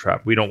this debt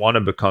trap. We don't want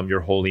to become your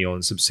wholly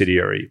owned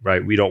subsidiary,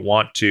 right? We don't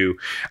want to,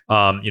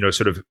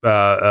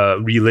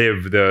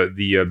 relive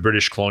the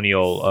British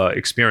colonial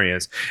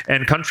experience.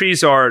 And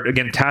countries are,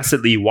 again,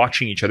 tacitly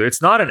watching each other. It's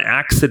not an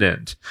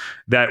accident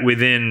that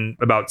within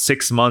about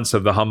 6 months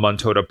of the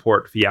Hambantota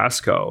port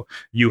fiasco,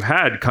 you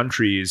had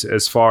countries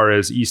as far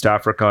as East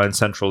Africa and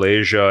Central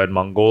Asia and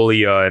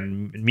Mongolia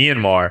and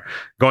Myanmar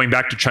going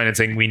back to China and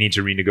saying, we need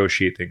to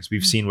renegotiate things.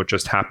 We've seen what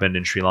just happened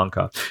in Sri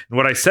Lanka. And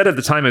what I said at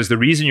the time is the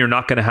reason you're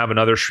not going to have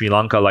another Sri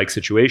Lanka-like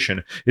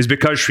situation is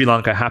because Sri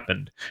Lanka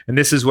happened. And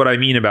this is what I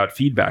mean about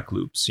feedback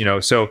loops.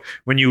 So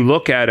when you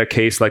look at a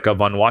case like a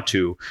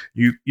Vanuatu,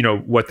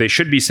 what they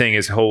should be saying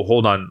is,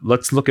 hold on,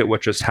 let's look at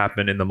what just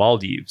happened in the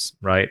Maldives,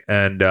 right?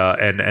 And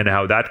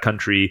how that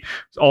country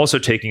is also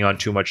taking on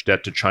too much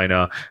debt to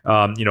China,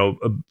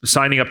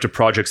 signing up to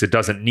projects it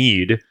doesn't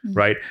need,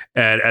 right?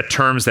 And at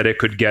terms that it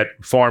could get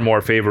far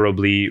more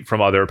favorably from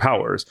other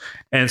powers.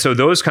 And so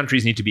those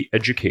countries need to be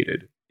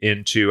educated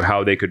into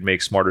how they could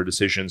make smarter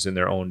decisions in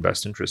their own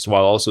best interest,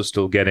 while also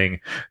still getting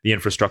the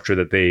infrastructure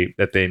that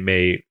they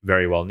may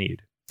very well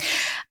need.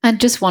 And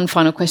just one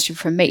final question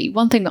from me.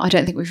 One thing that I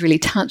don't think we've really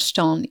touched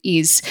on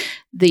is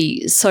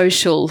the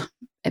social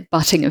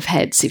butting of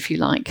heads, if you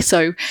like.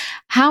 So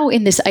how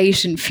in this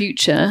Asian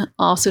future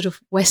are sort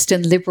of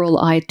Western liberal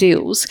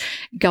ideals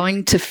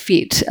going to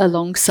fit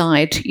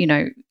alongside,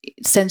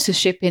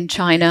 censorship in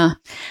China,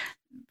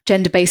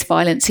 gender-based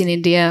violence in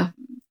India,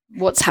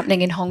 what's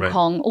happening in Hong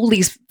Kong, all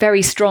these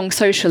very strong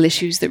social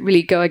issues that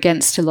really go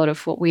against a lot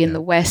of what we in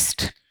the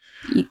West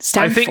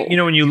stand for? I think,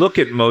 when you look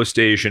at most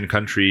Asian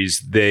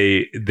countries,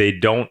 they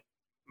don't.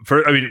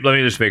 Let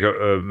me just make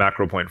a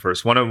macro point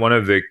first. One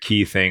of the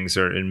key things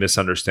in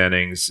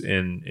misunderstandings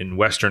in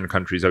Western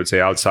countries, I would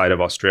say outside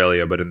of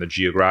Australia, but in the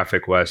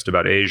geographic West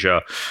about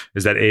Asia,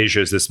 is that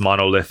Asia is this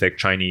monolithic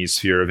Chinese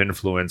sphere of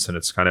influence, and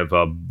it's kind of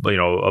a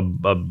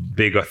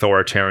big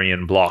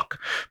authoritarian bloc.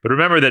 But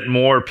remember that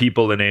more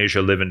people in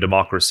Asia live in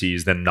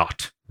democracies than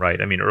not. Right.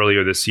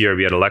 Earlier this year,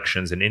 we had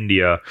elections in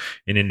India,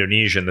 in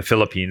Indonesia, and the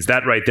Philippines.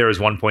 That right there is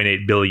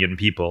 1.8 billion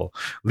people,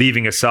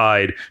 leaving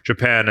aside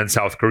Japan and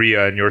South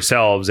Korea and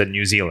yourselves and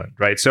New Zealand.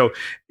 Right. So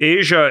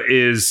Asia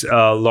is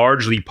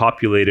largely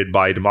populated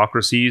by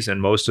democracies,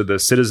 and most of the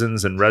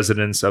citizens and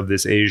residents of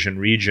this Asian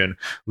region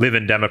live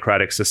in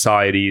democratic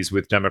societies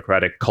with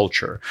democratic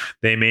culture.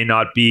 They may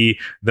not be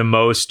the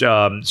most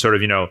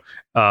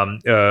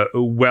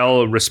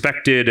well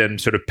respected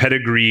and sort of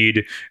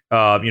pedigreed,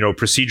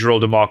 procedural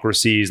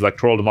democracies,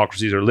 electoral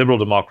democracies, or liberal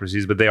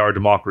democracies, but they are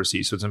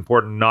democracies. So it's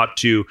important not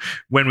to,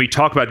 when we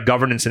talk about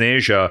governance in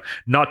Asia,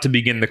 not to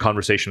begin the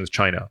conversation with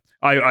China.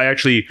 I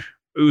actually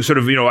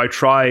I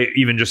try,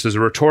 even just as a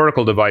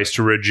rhetorical device,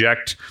 to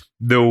reject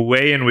the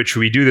way in which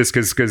we do this,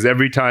 because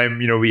every time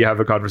we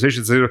have a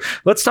conversation, so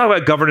let's talk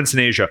about governance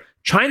in Asia.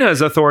 China is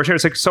authoritarian.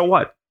 It's like, so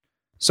what?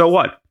 So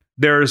what?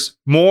 There's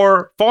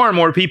far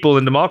more people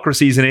in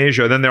democracies in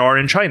Asia than there are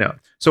in China.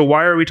 So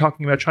why are we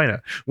talking about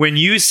China? When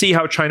you see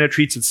how China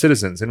treats its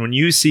citizens, and when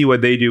you see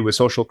what they do with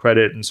social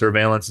credit and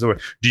surveillance and so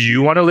forth, do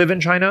you want to live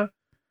in China?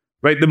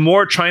 Right? The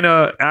more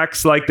China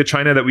acts like the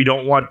China that we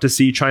don't want to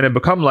see China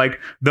become like,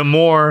 the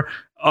more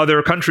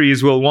other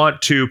countries will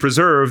want to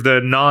preserve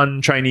the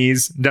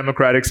non-Chinese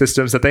democratic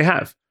systems that they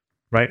have.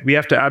 Right? We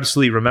have to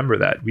absolutely remember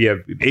that. We have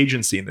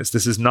agency in this.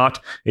 This is not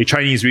a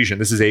Chinese region.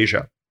 This is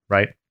Asia.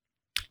 Right?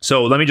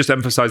 So let me just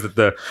emphasize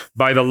that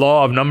by the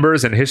law of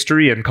numbers and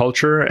history and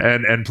culture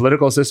and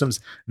political systems,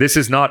 this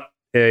is not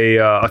a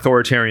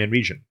authoritarian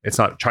region. It's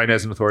not. China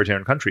is an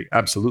authoritarian country.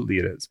 Absolutely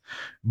it is.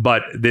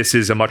 But this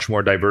is a much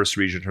more diverse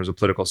region in terms of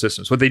political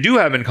systems. What they do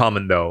have in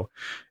common, though,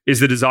 is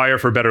the desire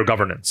for better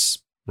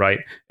governance. Right.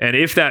 And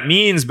if that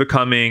means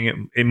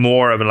becoming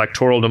more of an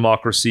electoral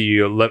democracy,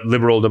 a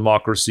liberal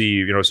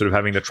democracy, sort of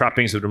having the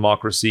trappings of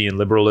democracy and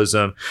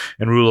liberalism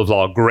and rule of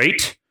law,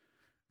 great.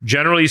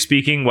 Generally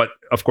speaking, what,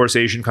 of course,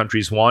 Asian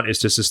countries want is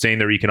to sustain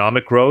their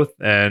economic growth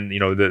and,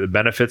 the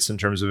benefits in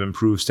terms of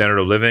improved standard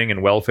of living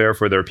and welfare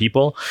for their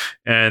people.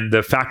 And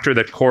the factor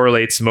that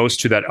correlates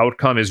most to that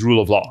outcome is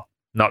rule of law,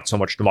 not so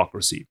much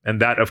democracy.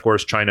 And that, of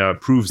course, China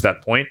proves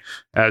that point,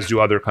 as do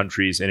other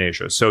countries in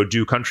Asia. So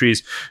do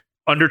countries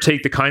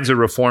undertake the kinds of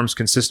reforms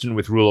consistent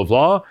with rule of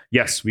law?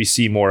 Yes, we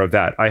see more of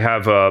that. I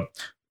have,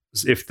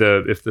 if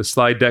the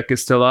slide deck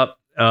is still up,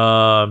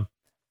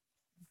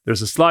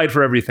 there's a slide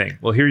for everything.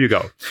 Well, here you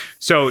go.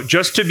 So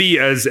just to be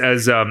as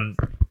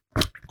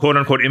quote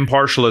unquote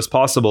impartial as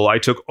possible, I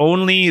took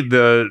only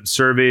the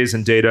surveys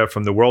and data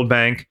from the World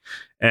Bank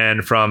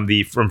and from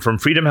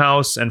Freedom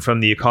House and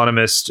from the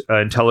Economist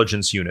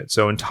Intelligence Unit.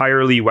 So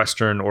entirely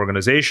Western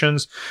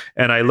organizations.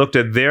 And I looked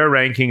at their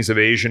rankings of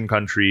Asian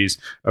countries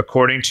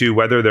according to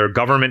whether their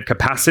government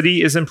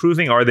capacity is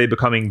improving. Are they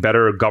becoming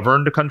better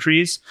governed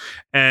countries?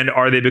 And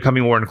are they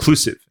becoming more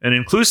inclusive? And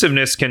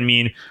inclusiveness can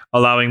mean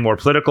allowing more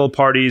political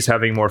parties,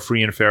 having more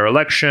free and fair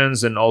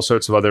elections, and all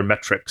sorts of other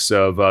metrics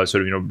of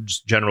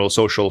just general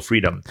social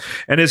freedom.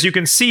 And as you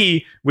can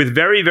see, with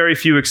very, very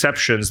few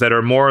exceptions that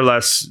are more or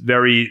less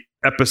very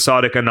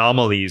episodic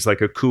anomalies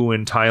like a coup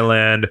in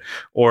Thailand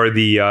or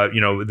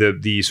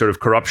the sort of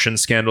corruption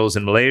scandals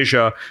in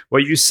Malaysia,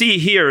 what you see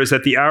here is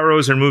that the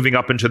arrows are moving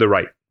up and to the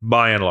right,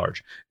 by and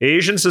large.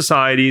 Asian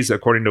societies,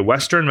 according to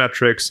Western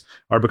metrics,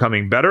 are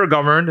becoming better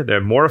governed. They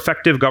have more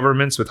effective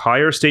governments with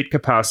higher state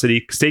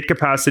capacity. State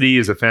capacity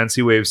is a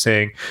fancy way of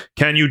saying,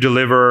 can you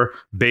deliver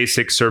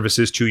basic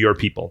services to your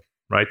people?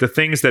 Right? The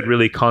things that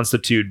really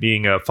constitute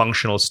being a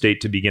functional state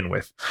to begin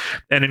with.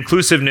 And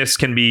inclusiveness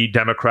can be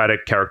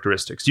democratic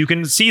characteristics. You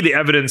can see the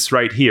evidence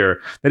right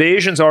here that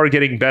Asians are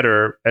getting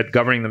better at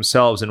governing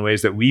themselves in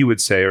ways that we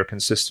would say are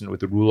consistent with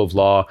the rule of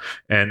law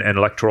and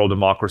electoral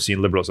democracy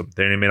and liberalism.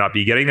 They may not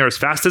be getting there as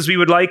fast as we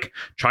would like.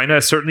 China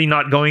is certainly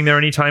not going there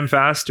anytime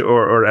fast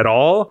or at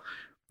all.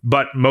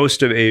 But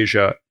most of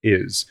Asia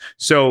is.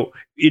 So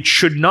it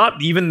should not,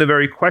 even the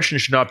very question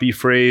should not be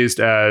phrased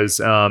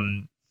as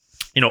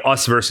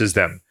us versus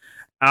them,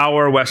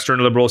 our Western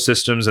liberal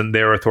systems and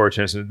their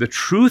authoritarianism. The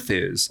truth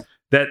is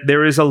that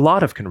there is a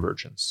lot of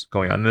convergence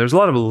going on. And there's a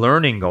lot of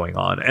learning going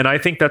on. And I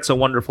think that's a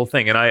wonderful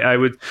thing. And I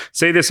would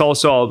say this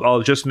also,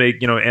 I'll just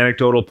make, an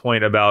anecdotal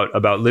point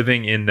about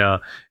living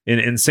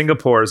in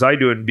Singapore as I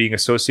do and being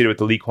associated with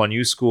the Lee Kuan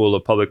Yew School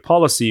of Public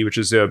Policy, which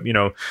is,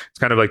 it's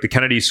kind of like the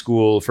Kennedy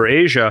School for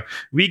Asia.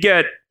 We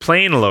get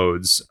plane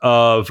loads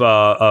of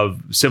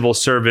civil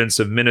servants,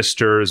 of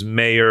ministers,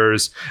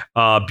 mayors,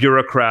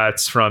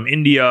 bureaucrats from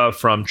India,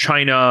 from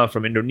China,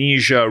 from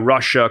Indonesia,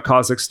 Russia,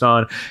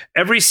 Kazakhstan,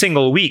 every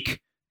single week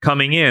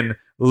coming in,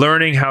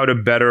 learning how to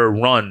better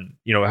run,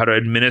 how to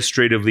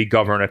administratively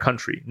govern a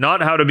country,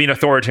 not how to be an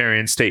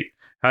authoritarian state,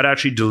 how to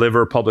actually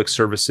deliver public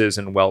services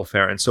and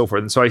welfare and so forth.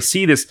 And so I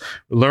see this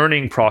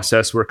learning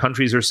process where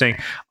countries are saying,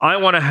 I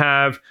want to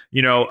have,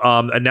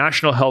 a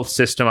national health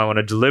system. I want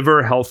to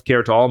deliver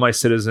healthcare to all my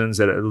citizens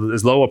at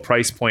as low a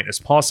price point as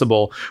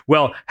possible.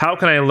 Well, how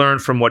can I learn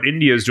from what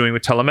India is doing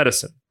with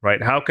telemedicine,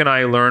 right? How can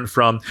I learn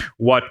from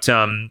what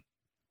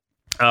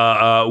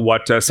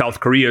South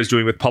Korea is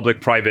doing with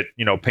public-private,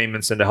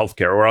 payments into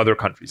healthcare, or other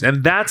countries?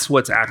 And that's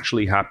what's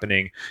actually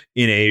happening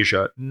in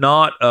Asia,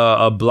 not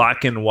a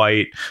black and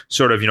white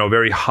sort of,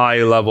 very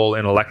high-level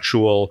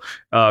intellectual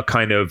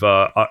kind of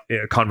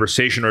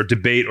conversation or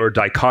debate or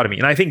dichotomy.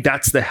 And I think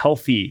that's the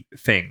healthy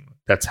thing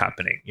that's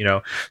happening,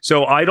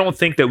 So I don't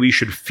think that we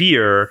should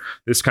fear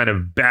this kind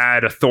of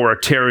bad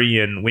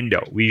authoritarian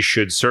window. We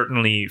should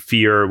certainly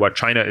fear what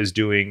China is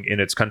doing in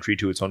its country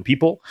to its own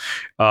people.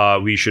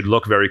 We should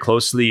look very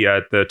closely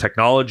at the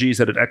technologies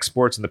that it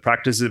exports and the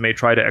practices it may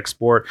try to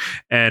export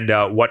and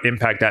what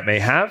impact that may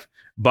have.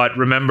 But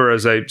remember,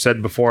 as I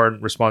said before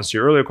in response to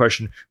your earlier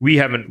question, we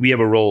have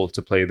a role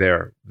to play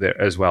there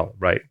as well,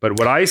 right? But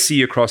what I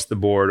see across the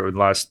board over the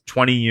last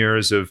 20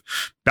 years of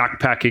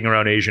backpacking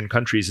around Asian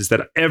countries is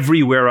that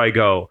everywhere I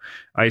go,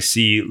 I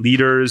see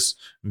leaders,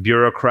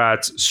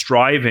 bureaucrats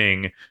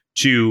striving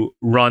to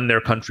run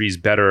their countries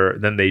better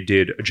than they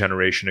did a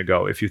generation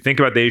ago. If you think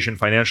about the Asian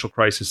financial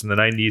crisis in the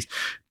 90s,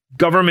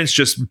 governments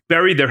just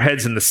buried their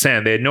heads in the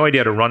sand. They had no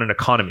idea how to run an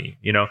economy.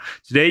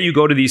 Today you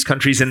go to these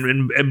countries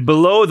and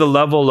below the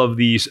level of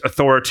the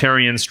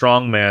authoritarian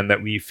strongman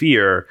that we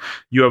fear,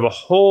 you have a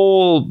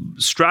whole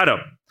stratum,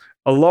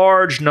 a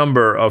large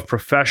number of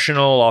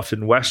professional,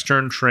 often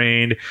Western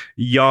trained,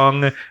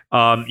 young,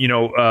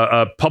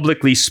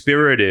 publicly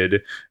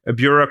spirited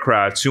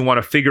bureaucrats who want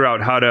to figure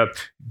out how to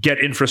get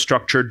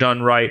infrastructure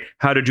done right,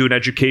 how to do an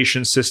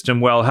education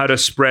system well, how to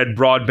spread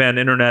broadband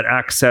internet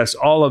access,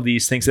 all of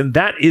these things. And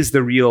that is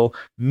the real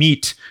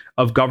meat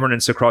of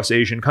governance across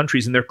Asian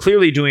countries. And they're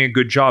clearly doing a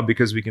good job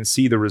because we can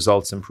see the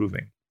results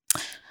improving.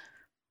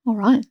 All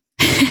right.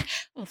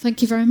 Well,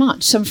 thank you very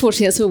much. So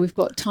unfortunately, that's all we've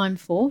got time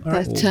for.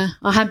 But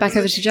I'll hand back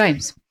over to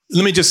James.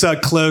 Let me just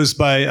close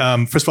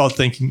by, first of all,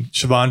 thanking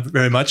Siobhan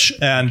very much.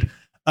 And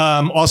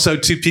also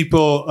to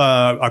people,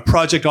 our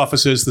project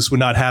officers, this would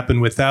not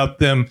happen without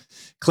them.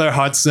 Claire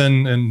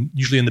Hodson, and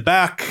usually in the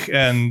back,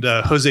 and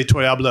Jose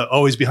Torrealba,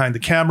 always behind the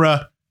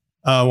camera.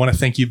 I want to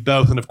thank you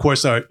both. And of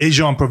course, our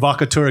agent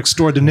provocateur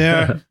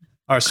extraordinaire,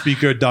 our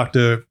speaker,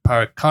 Dr.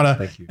 Parag Khanna.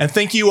 Thank you. And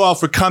thank you all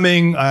for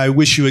coming. I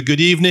wish you a good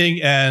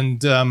evening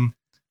and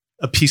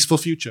a peaceful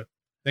future.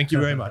 Thank you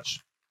very much.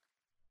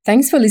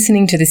 Thanks for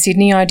listening to the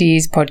Sydney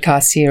Ideas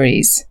podcast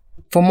series.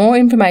 For more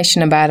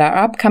information about our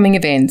upcoming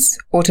events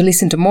or to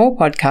listen to more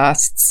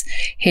podcasts,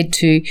 head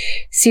to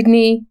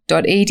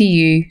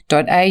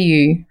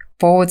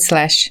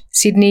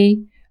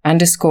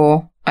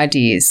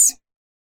sydney.edu.au/Sydney_ideas.